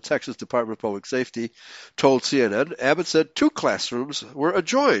for the Texas Department of Public Safety, told CNN. Abbott said 2 classrooms were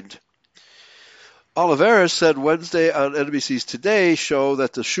adjoined. Olivares said Wednesday on NBC's Today show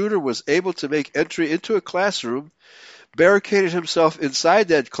that the shooter was able to make entry into a classroom, barricaded himself inside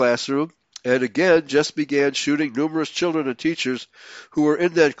that classroom, and again just began shooting numerous children and teachers who were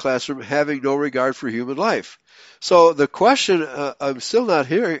in that classroom, having no regard for human life. So the question I'm still not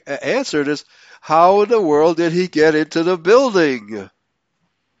hearing answered is, how in the world did he get into the building?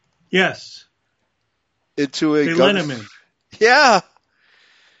 Yes. Into a gun. They let him in. Yeah.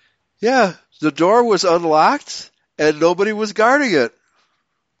 Yeah. The door was unlocked, and nobody was guarding it.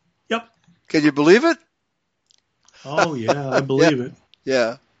 Yep. Can you believe it? Oh, yeah, I believe it.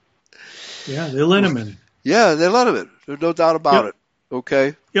 Yeah. Yeah, they let him in. Yeah, they let him in. There's no doubt about it.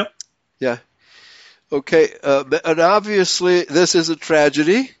 Okay? Yep. Yeah. Okay, and obviously this is a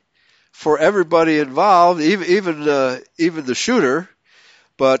tragedy for everybody involved, even the shooter.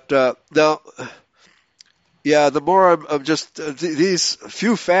 But now, Yeah, the more I'm just these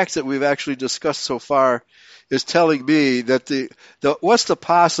few facts that we've actually discussed so far is telling me that what's the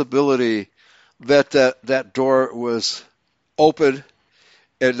possibility that door was open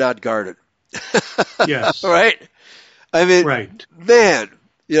and not guarded? Yes. Right? I mean, right. Man,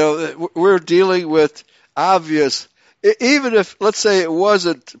 we're dealing with obvious, even if, let's say it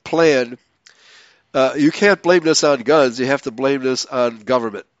wasn't planned, you can't blame this on guns. You have to blame this on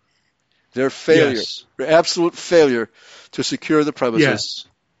government. Their failure, yes. their absolute failure to secure the premises. Yes.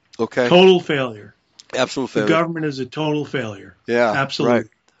 Okay. Total failure. Absolute failure. The government is a total failure. Yeah. Absolutely.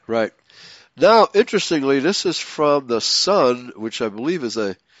 Right. Now, interestingly, this is from The Sun, which I believe is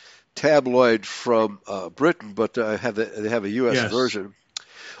a tabloid from Britain, but they have a U.S. version.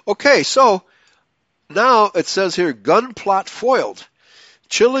 Okay, so now it says here, gun plot foiled.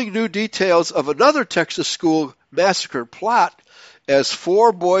 Chilling new details of another Texas school massacre plot as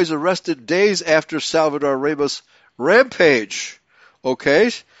 4 boys arrested days after Salvador Ramos rampage. Okay,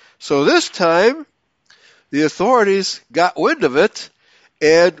 so this time the authorities got wind of it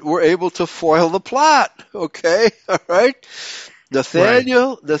and were able to foil the plot. Okay, all right.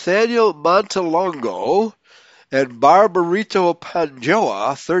 Nathaniel Montelongo and Barbarito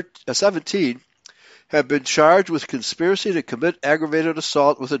Panjoa, 17, have been charged with conspiracy to commit aggravated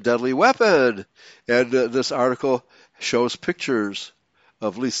assault with a deadly weapon. And this article shows pictures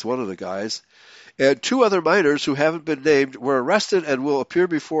of at least one of the guys. And 2 other minors who haven't been named were arrested and will appear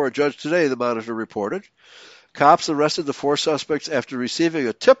before a judge today, the Monitor reported. Cops arrested the 4 suspects after receiving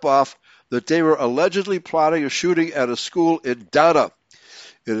a tip-off that they were allegedly plotting a shooting at a school in Donna.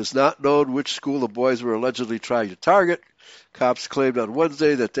 It is not known which school the boys were allegedly trying to target. Cops claimed on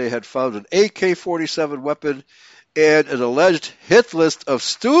Wednesday that they had found an AK-47 weapon and an alleged hit list of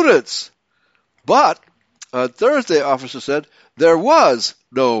students. But on Thursday, officers said there was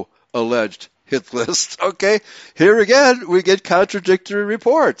no alleged hit list. Okay, here again, we get contradictory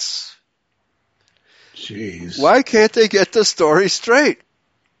reports. Jeez. Why can't they get the story straight?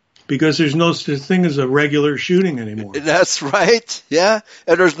 Because there's no such thing as a regular shooting anymore. That's right, yeah.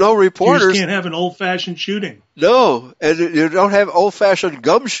 And there's no reporters. You just can't have an old-fashioned shooting. No, and you don't have old-fashioned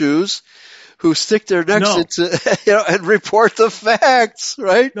gumshoes who stick their necks into, and report the facts,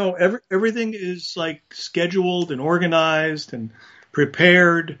 right? No, everything is like scheduled and organized and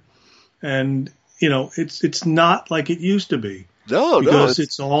prepared, and it's not like it used to be. Because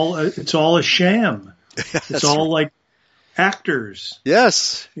it's all a sham. It's all like actors.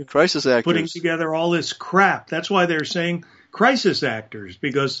 Yes, crisis actors. Putting together all this crap. That's why they're saying crisis actors,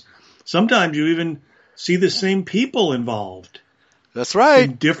 because sometimes you even see the same people involved. That's right.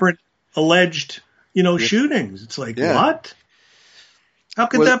 In different alleged, shootings. It's like, what? How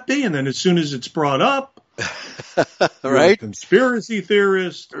could that be? And then as soon as it's brought up, right? You're a conspiracy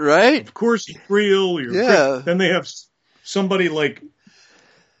theorist. Right. Of course it's real. Then they have somebody like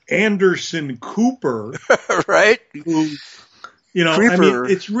Anderson Cooper, right? Who,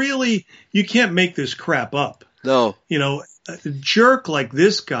 it's really, you can't make this crap up. No. A jerk like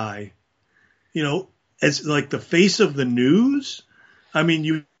this guy, as like the face of the news. I mean,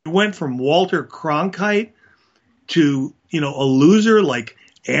 you went from Walter Cronkite to, a loser like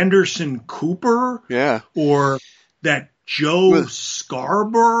Anderson Cooper. Yeah. Or that Joe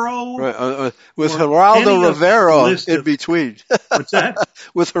Scarborough. Right. With Geraldo Rivera in between. What's that?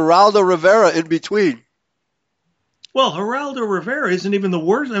 With Geraldo Rivera in between. Well, Geraldo Rivera isn't even the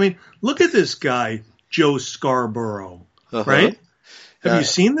worst. I mean, look at this guy, Joe Scarborough, right? Have you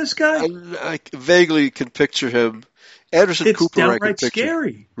seen this guy? I vaguely can picture him. Anderson Cooper, downright I can picture.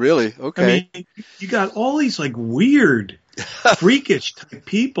 Scary. Really? Okay. I mean, you got all these like weird, freakish type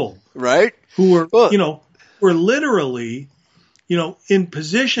people, right? Who are, were literally, in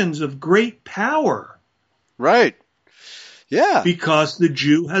positions of great power. Right. Yeah. Because the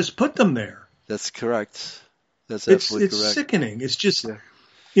Jew has put them there. That's correct. That's absolutely correct. It's sickening. It's just,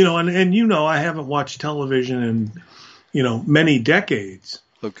 and I haven't watched television in, many decades.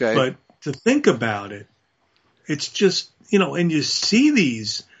 Okay. But to think about it, it's just, and you see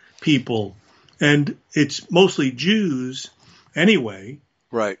these people, and it's mostly Jews anyway.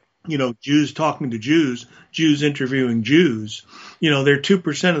 Right. Jews talking to Jews, Jews interviewing Jews. They're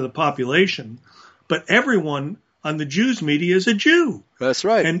 2% of the population, but everyone on the Jews media is a Jew. That's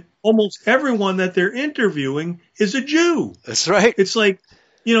right. And almost everyone that they're interviewing is a Jew. That's right. It's like,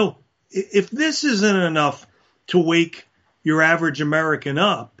 if this isn't enough to wake your average American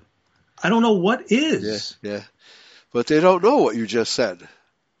up, I don't know what is. Yeah. But they don't know what you just said.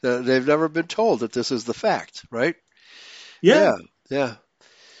 They've never been told that this is the fact, right? Yeah.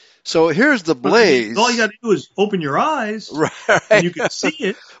 So here's the blaze. All you got to do is open your eyes, right, and you can see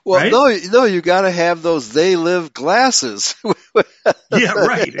it. Well, right? no, you got to have those They Live glasses. Yeah,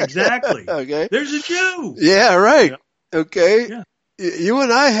 right, exactly. Okay. There's a Jew. Yeah, right. Yeah. Okay. Yeah. You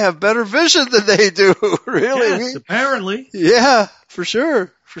and I have better vision than they do, really. Yes, apparently. Yeah, for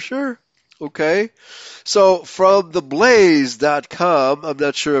sure. Okay. So from theblaze.com, I'm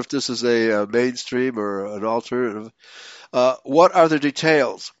not sure if this is a mainstream or an alternative. What are the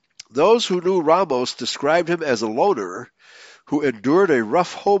details? Those who knew Ramos described him as a loner who endured a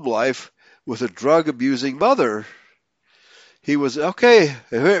rough home life with a drug-abusing mother. He was, okay,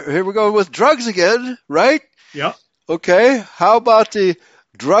 here we go with drugs again, right? Yep. Okay, how about the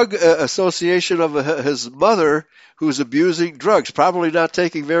drug association of his mother who's abusing drugs? Probably not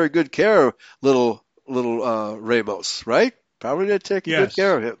taking very good care of little Ramos, right? Probably not taking good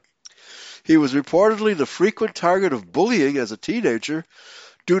care of him. He was reportedly the frequent target of bullying as a teenager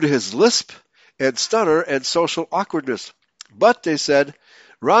due to his lisp and stutter and social awkwardness. But, they said,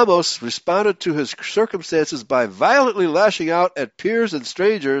 Ramos responded to his circumstances by violently lashing out at peers and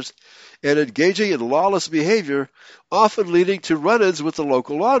strangers and engaging in lawless behavior, often leading to run-ins with the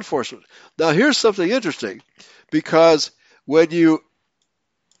local law enforcement. Now, here's something interesting, because whenever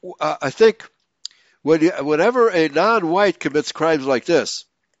a non-white commits crimes like this,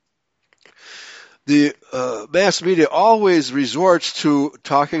 the mass media always resorts to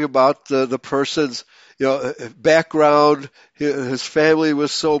talking about the person's background. His family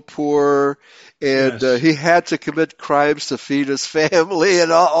was so poor, and he had to commit crimes to feed his family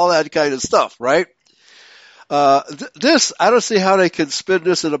and all that kind of stuff, right? This, I don't see how they can spin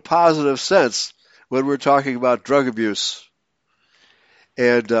this in a positive sense when we're talking about drug abuse.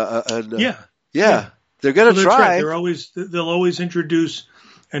 And they're going to try. Right. They'll always introduce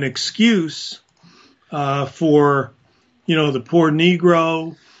an excuse for, the poor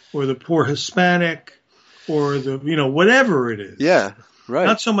Negro or the poor Hispanic or the, whatever it is. Yeah, right.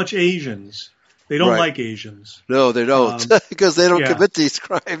 Not so much Asians. They don't like Asians. No, they don't, because they don't commit these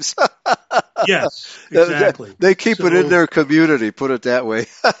crimes. Yes, exactly. They keep it in their community, put it that way.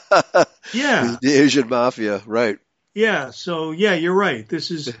 Yeah. The Asian mafia, right. Yeah, so, you're right.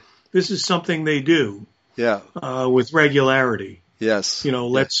 This is something they do. Yeah. With regularity. Yes.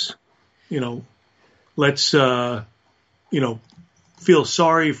 Let's feel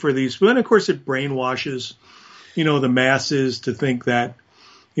sorry for these. But then, of course, it brainwashes, the masses to think that,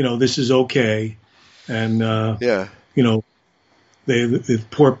 this is okay. And, the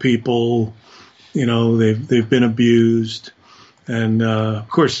poor people, they've been abused. And, of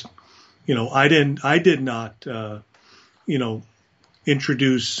course, I did not,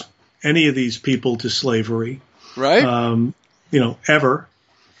 introduce any of these people to slavery. Right. Ever.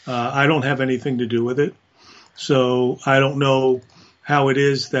 I don't have anything to do with it. So I don't know how it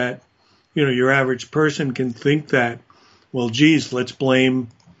is that, your average person can think that, well, geez, let's blame,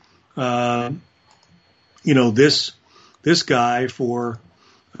 this guy for,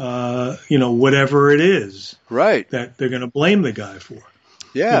 whatever it is. Right. That they're going to blame the guy for.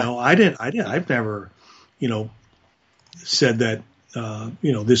 Yeah. I've never, said that,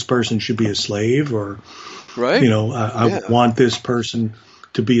 this person should be a slave or, right. I want this person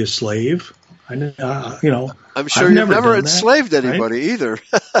to be a slave. I'm sure you've never enslaved anybody either,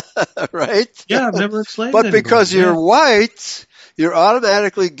 right? Yeah, I've never enslaved anybody. But because you're white, you're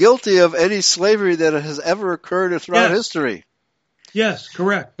automatically guilty of any slavery that has ever occurred throughout history. Yes,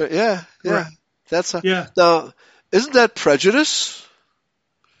 correct. But correct. That's now, isn't that prejudice?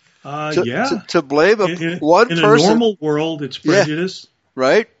 To blame one person. In a normal world, it's prejudice. Yeah.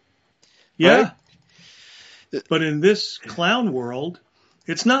 Right? Yeah. Right? But in this clown world,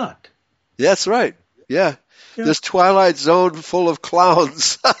 it's not. That's right. Yeah. This Twilight Zone full of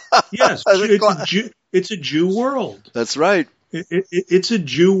clowns. Yes. It's a Jew world. That's right. It's a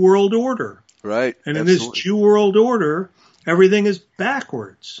Jew world order. Right. And in this Jew world order, everything is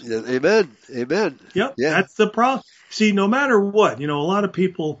backwards. Yeah, amen. Yep. Yeah. That's the problem. See, no matter what, a lot of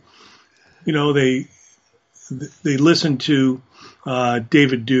people, they listen to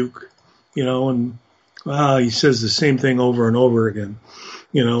David Duke, and he says the same thing over and over again.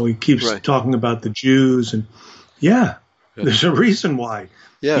 He keeps talking about the Jews, and there's a reason why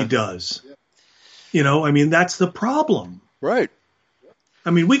he does. That's the problem. Right.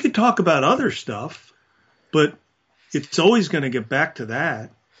 We could talk about other stuff, but it's always going to get back to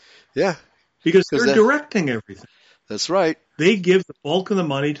that. Yeah. Because they're directing everything. That's right. They give the bulk of the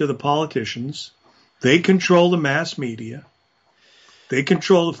money to the politicians. They control the mass media. They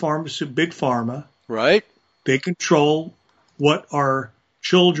control the big pharma. Right. They control what our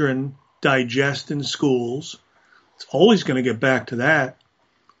children digest in schools. It's always going to get back to that.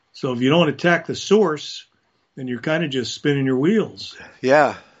 So if you don't attack the source, then you're kind of just spinning your wheels.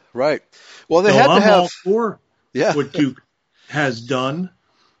 Yeah, right. Well, they so had to I'm have all for what Duke has done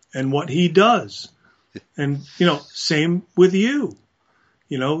and what he does. And, same with you.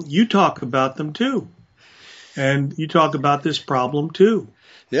 You talk about them too. And you talk about this problem too.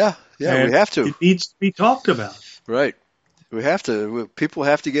 Yeah, and we have to. It needs to be talked about. Right. We have to. People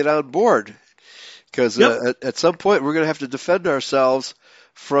have to get on board because at some point we're going to have to defend ourselves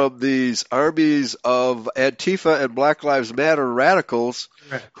from these armies of Antifa and Black Lives Matter radicals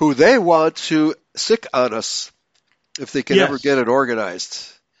who they want to sick on us if they can ever get it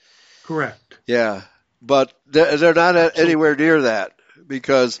organized. Correct. Yeah. But they're not anywhere near that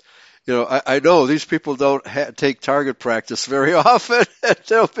because, I know these people don't take target practice very often.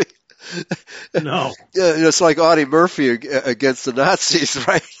 They'll be, no. It's like Audie Murphy against the Nazis,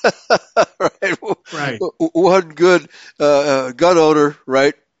 right? Right. One good gun owner,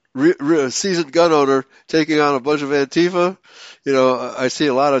 right? Seasoned gun owner taking on a bunch of Antifa. I see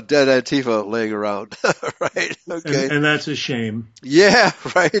a lot of dead Antifa laying around, right? Okay. And that's a shame. Yeah,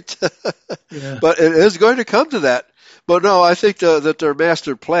 right. Yeah. But it is going to come to that. But no, I think that their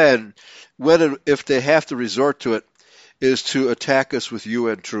master plan, when and if they have to resort to it, is to attack us with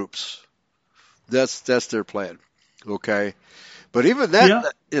UN troops. That's their plan. Okay. But even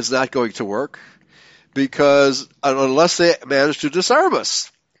that is not going to work because unless they manage to disarm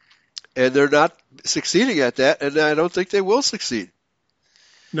us. And they're not succeeding at that, and I don't think they will succeed.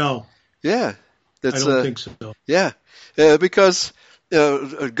 No. Yeah. I don't think so. Yeah. Because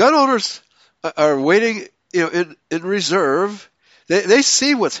gun owners are waiting in reserve. They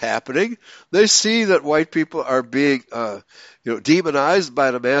see what's happening. They see that white people are being demonized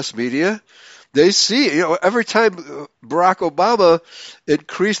by the mass media. They see, every time Barack Obama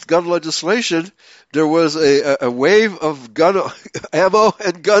increased gun legislation, there was a wave of gun ammo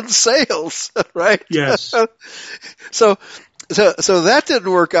and gun sales, right? Yes. So that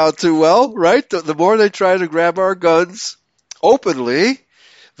didn't work out too well, right? The more they try to grab our guns openly,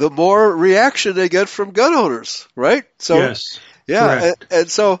 the more reaction they get from gun owners, right? So, yes. Yeah, and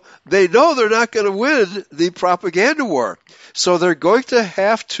so they know they're not going to win the propaganda war. So they're going to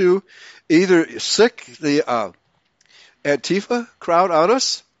have to either sick the Antifa crowd on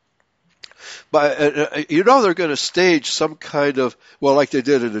us, but they're going to stage some kind of, like they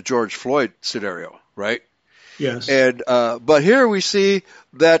did in the George Floyd scenario, right? Yes. And but here we see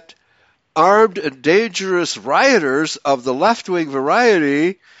that armed and dangerous rioters of the left-wing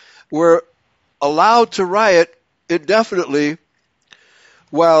variety were allowed to riot indefinitely,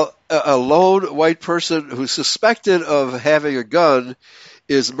 while a lone white person who's suspected of having a gun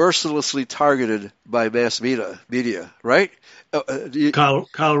is mercilessly targeted by mass media, right?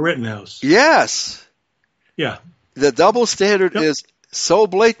 Kyle Rittenhouse. Yes. Yeah. The double standard is so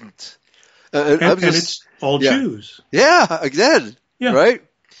blatant. And it's all Jews. Yeah, again. Yeah. Right?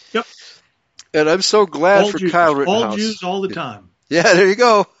 Yep. And I'm so glad all for Jews. Kyle Rittenhouse. All Jews all the time. Yeah, there you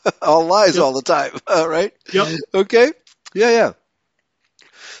go. All lies all the time. Right? Yep. Okay? Yeah.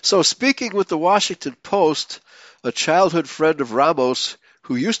 So speaking with the Washington Post, a childhood friend of Ramos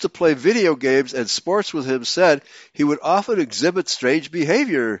who used to play video games and sports with him said he would often exhibit strange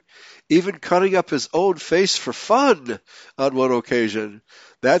behavior, even cutting up his own face for fun on one occasion.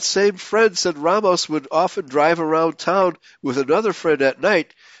 That same friend said Ramos would often drive around town with another friend at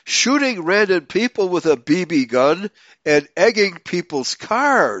night, shooting random people with a BB gun and egging people's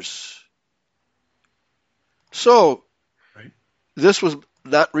cars. So, this was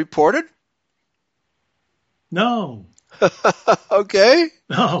not reported? No. Okay.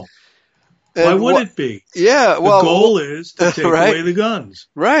 No. And why would it be? Yeah. The goal is to take away the guns.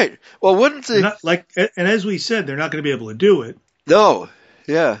 Right. Well, wouldn't they? And as we said, they're not going to be able to do it. No.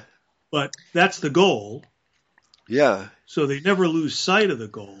 Yeah. But that's the goal. Yeah. So they never lose sight of the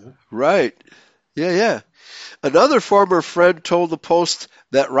goal. Right. Yeah. Another former friend told the Post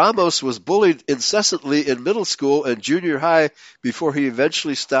that Ramos was bullied incessantly in middle school and junior high before he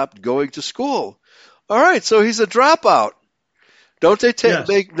eventually stopped going to school. All right, so he's a dropout. Don't they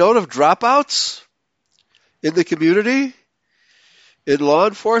make note of dropouts in the community, in law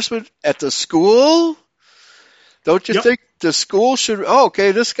enforcement, at the school? Don't you think the school should,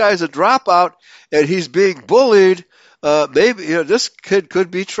 this guy's a dropout and he's being bullied. Maybe this kid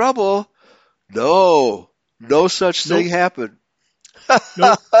could be trouble. No such thing happened.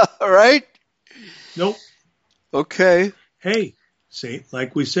 Nope. Right? Nope. Okay. Hey, see,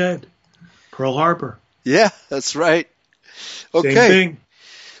 like we said, Pearl Harbor. Yeah, that's right. Okay. Same thing.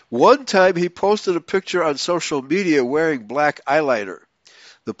 One time he posted a picture on social media wearing black eyeliner.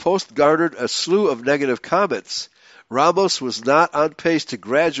 The post garnered a slew of negative comments. Ramos was not on pace to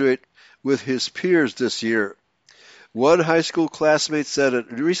graduate with his peers this year. One high school classmate said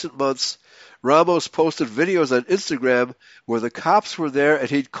in recent months, Ramos posted videos on Instagram where the cops were there and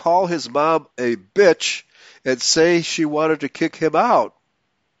he'd call his mom a bitch and say she wanted to kick him out.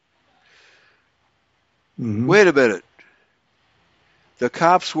 Mm-hmm. Wait a minute. The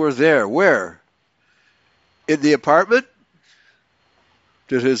cops were there. Where? In the apartment?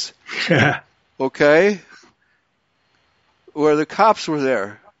 Did his... Okay. Where the cops were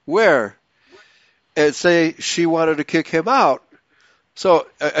there. Where? And say she wanted to kick him out. So,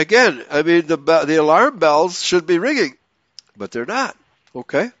 again, I mean, the alarm bells should be ringing, but they're not.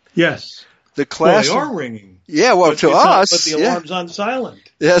 Okay? Yes. The class. Well, they are ringing. Yeah, well, to us. But the alarm's on silent.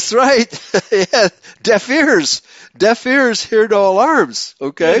 That's right. Yeah. Deaf ears. Deaf ears hear no alarms.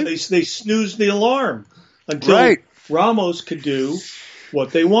 Okay? Yeah, they snoozed the alarm until Ramos could do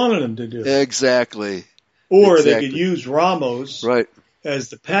what they wanted him to do. Exactly. Or they could use Ramos as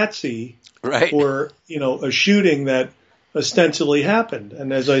the patsy for, a shooting that ostensibly happened.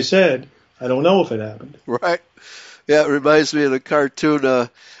 And as I said, I don't know if it happened. Right. Yeah, it reminds me of the cartoon,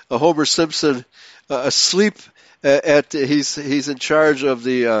 Homer Simpson asleep he's in charge of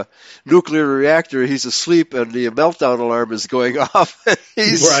the nuclear reactor. He's asleep and the meltdown alarm is going off.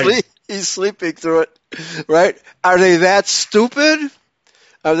 He's sleeping through it. Right? Are they that stupid?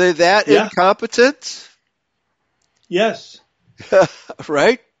 Are they that incompetent? Yes.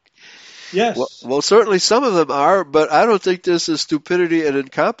 Right? Yes. Well, certainly some of them are, but I don't think this is stupidity and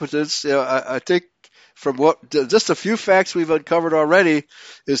incompetence. I think from just a few facts we've uncovered already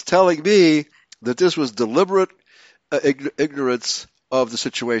is telling me that this was deliberate ignorance of the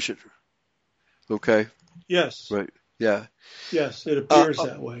situation. Okay? Yes. Right. Yeah. Yes, it appears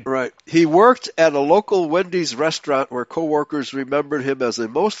that way. Right. He worked at a local Wendy's restaurant where coworkers remembered him as a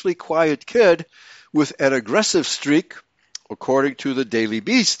mostly quiet kid with an aggressive streak, according to the Daily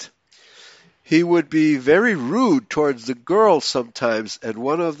Beast. He would be very rude towards the girls sometimes, and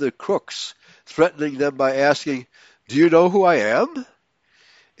one of the crooks threatening them by asking, "Do you know who I am?"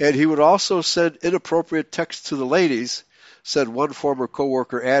 And he would also send inappropriate texts to the ladies, said one former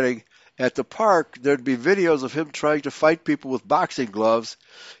coworker, adding, "At the park, there'd be videos of him trying to fight people with boxing gloves.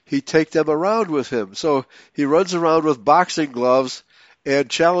 He'd take them around with him." So he runs around with boxing gloves and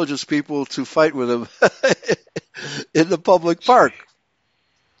challenges people to fight with him in the public park.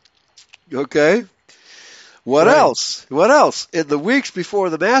 Okay? What else? What else? In the weeks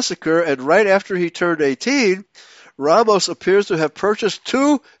before the massacre and right after he turned 18, Ramos appears to have purchased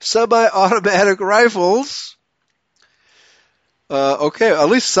 2 semi-automatic rifles. Okay, at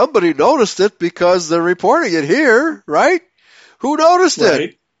least somebody noticed it because they're reporting it here, right? Who noticed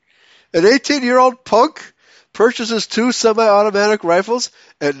it? An 18-year-old punk purchases 2 semi-automatic rifles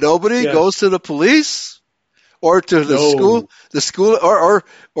and nobody goes to the police or to the school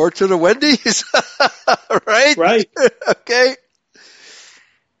or to the Wendy's, right? Right. Okay.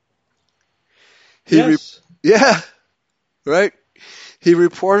 Right. He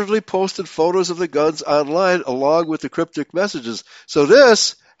reportedly posted photos of the guns online along with the cryptic messages. So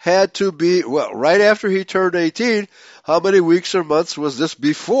this had to be, right after he turned 18. How many weeks or months was this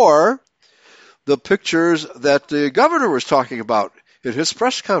before the pictures that the governor was talking about in his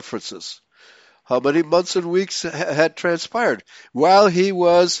press conferences? How many months and weeks had transpired while he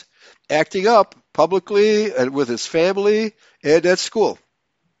was acting up publicly and with his family and at school?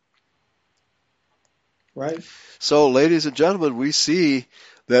 Right. So, ladies and gentlemen, we see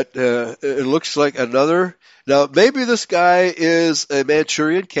that it looks like another. Now, maybe this guy is a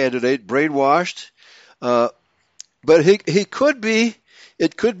Manchurian candidate, brainwashed, but he could be.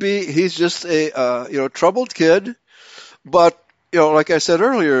 It could be he's just a troubled kid. But like I said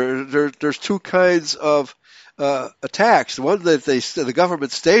earlier, there's 2 kinds of attacks. One that the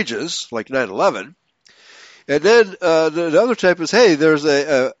government stages, like 9/11. And then the other type is, hey, there's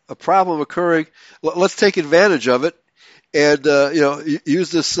a problem occurring. Let's take advantage of it and use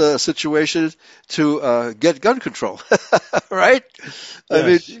this situation to get gun control, right? Yes.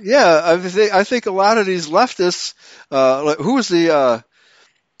 I mean, I think a lot of these leftists. Who was the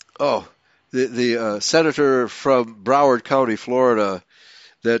senator from Broward County, Florida?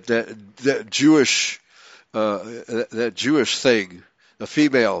 That Jewish thing. A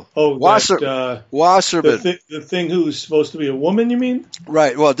female. Oh, Wasserman. The thing who's supposed to be a woman, you mean?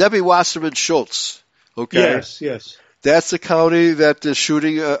 Right. Well, Debbie Wasserman Schultz. Okay. Yes. That's the county that the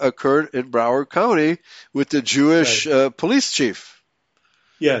shooting occurred in Broward County with the Jewish police chief.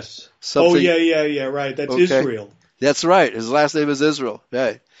 Yes. Yeah. Right. That's Israel. That's right. His last name is Israel.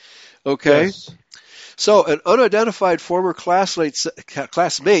 Right. Okay. Yes. So an unidentified former classmate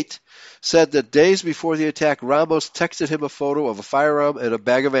said that days before the attack, Ramos texted him a photo of a firearm and a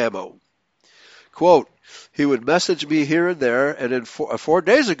bag of ammo. Quote, he would message me here and there, and then 4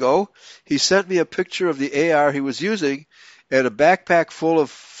 days ago, he sent me a picture of the AR he was using and a backpack full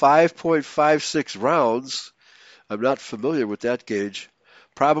of 5.56 rounds. I'm not familiar with that gauge.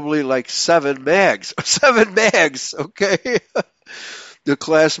 Probably like 7 mags. 7 mags, okay? The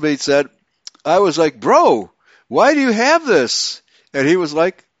classmate said, I was like, bro, why do you have this? And he was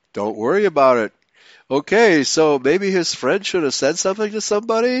like, don't worry about it. Okay, so maybe his friend should have said something to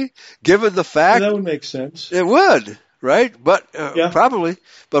somebody, given the fact. That would make sense. It would, right? But probably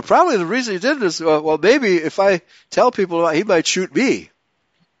the reason he did is, well, maybe if I tell people, he might shoot me,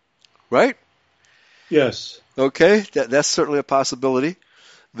 right? Yes. Okay, that's certainly a possibility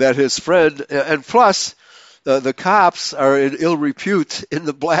that his friend, and plus, the cops are in ill repute in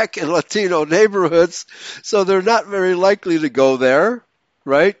the black and Latino neighborhoods, so they're not very likely to go there,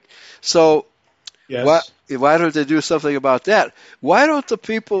 right? So yes. Why don't they do something about that? Why don't the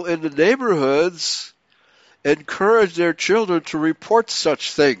people in the neighborhoods encourage their children to report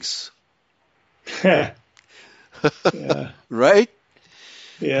such things? Yeah. Right?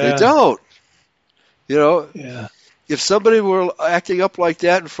 Yeah. They don't. Yeah. If somebody were acting up like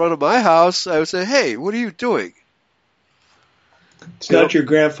that in front of my house, I would say, hey, what are you doing? It's not your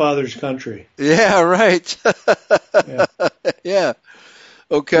grandfather's country. Yeah, right. Yeah. Yeah.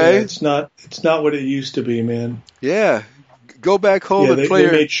 Okay. Yeah, it's not what it used to be, man. Yeah. Go back home and play.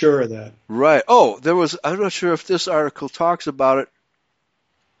 They made sure of that. Right. Oh, I'm not sure if this article talks about it,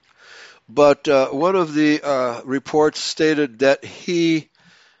 but one of the reports stated that he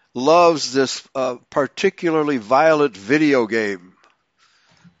loves this particularly violent video game.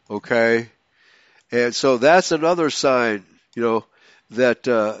 Okay? And so that's another sign, that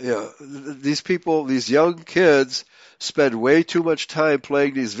these people, these young kids, spend way too much time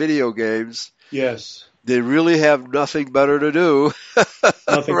playing these video games. Yes. They really have nothing better to do.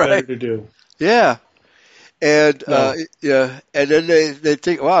 Nothing right? better to do. Yeah. And no. And then they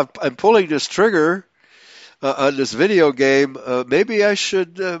think, well, I'm pulling this trigger on this video game. Maybe I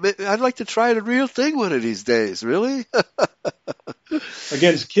should. I'd like to try the real thing one of these days. Really?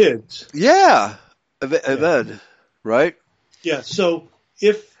 Against kids. Yeah. Amen. Right? Yeah. So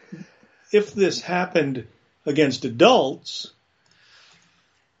if this happened against adults,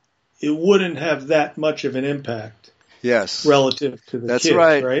 it wouldn't have that much of an impact. Yes. Relative to the kids,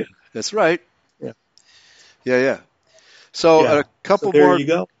 right? That's right. Yeah. Yeah. So a couple there more. You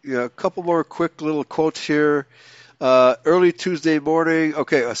go. Yeah, a couple more quick little quotes here. Early Tuesday morning.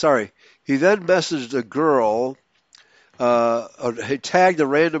 Okay, sorry. He then messaged a girl. He tagged a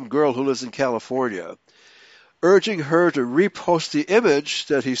random girl who lives in California, urging her to repost the image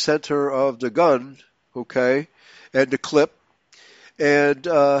that he sent her of the gun. Okay, and the clip. And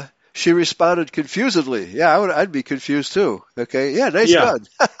she responded confusedly. Yeah, I'd be confused too. Okay, yeah, nice gun.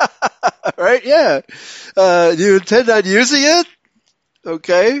 Right? Yeah. Do you intend on using it?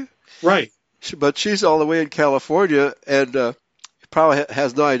 Okay. Right. But she's all the way in California and probably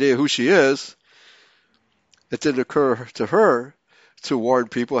has no idea who she is. It didn't occur to her to warn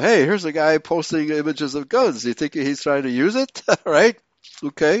people, hey, here's a guy posting images of guns. Do you think he's trying to use it? Right?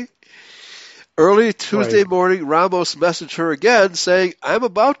 Okay. Early Tuesday morning, Ramos messaged her again saying, I'm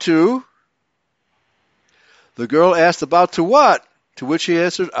about to. The girl asked about to what? To which he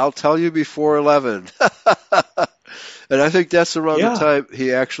answered, I'll tell you before 11. And I think that's around the time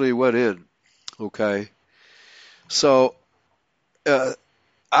he actually went in. Okay. So,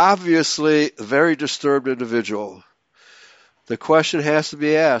 obviously, a very disturbed individual. The question has to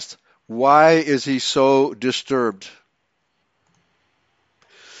be asked, why is he so disturbed?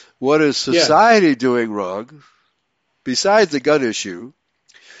 What is society doing wrong, besides the gun issue?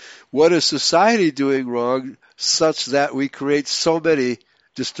 What is society doing wrong such that we create so many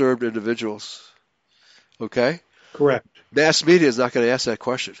disturbed individuals? Okay? Correct. Mass media is not going to ask that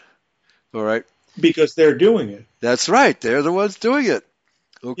question. All right? Because they're doing it. That's right. They're the ones doing it.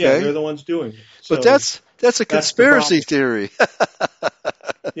 Okay? Yeah, they're the ones doing it. So but that's a conspiracy theory.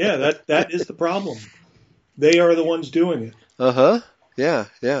 Yeah, that is the problem. They are the ones doing it. Uh-huh. Yeah.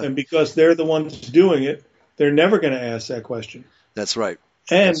 And because they're the ones doing it, they're never going to ask that question. That's right.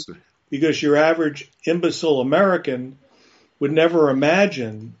 And because your average imbecile American would never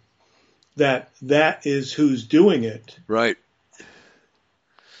imagine that is who's doing it. Right.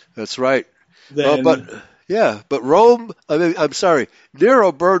 That's right. Then, but Rome,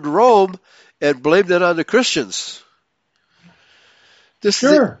 Nero burned Rome and blamed it on the Christians. It's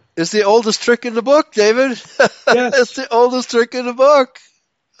the oldest trick in the book, David. Yes. It's the oldest trick in the book.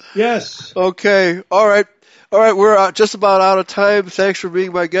 Yes. Okay. All right. We're just about out of time. Thanks for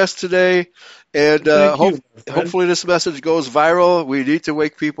being my guest today. And hopefully this message goes viral. We need to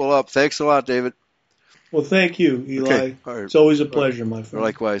wake people up. Thanks a lot, David. Well, thank you, Eli. Okay. All right. It's always a pleasure, my friend.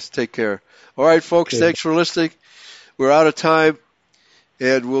 Likewise. Take care. All right, folks. Okay. Thanks for listening. We're out of time,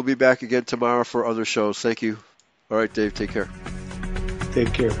 and we'll be back again tomorrow for other shows. Thank you. All right, Dave. Take care.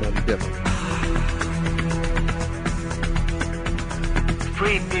 Take care, buddy. Yep.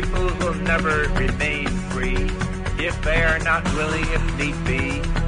 Free people will never remain free if they are not willing, if need be,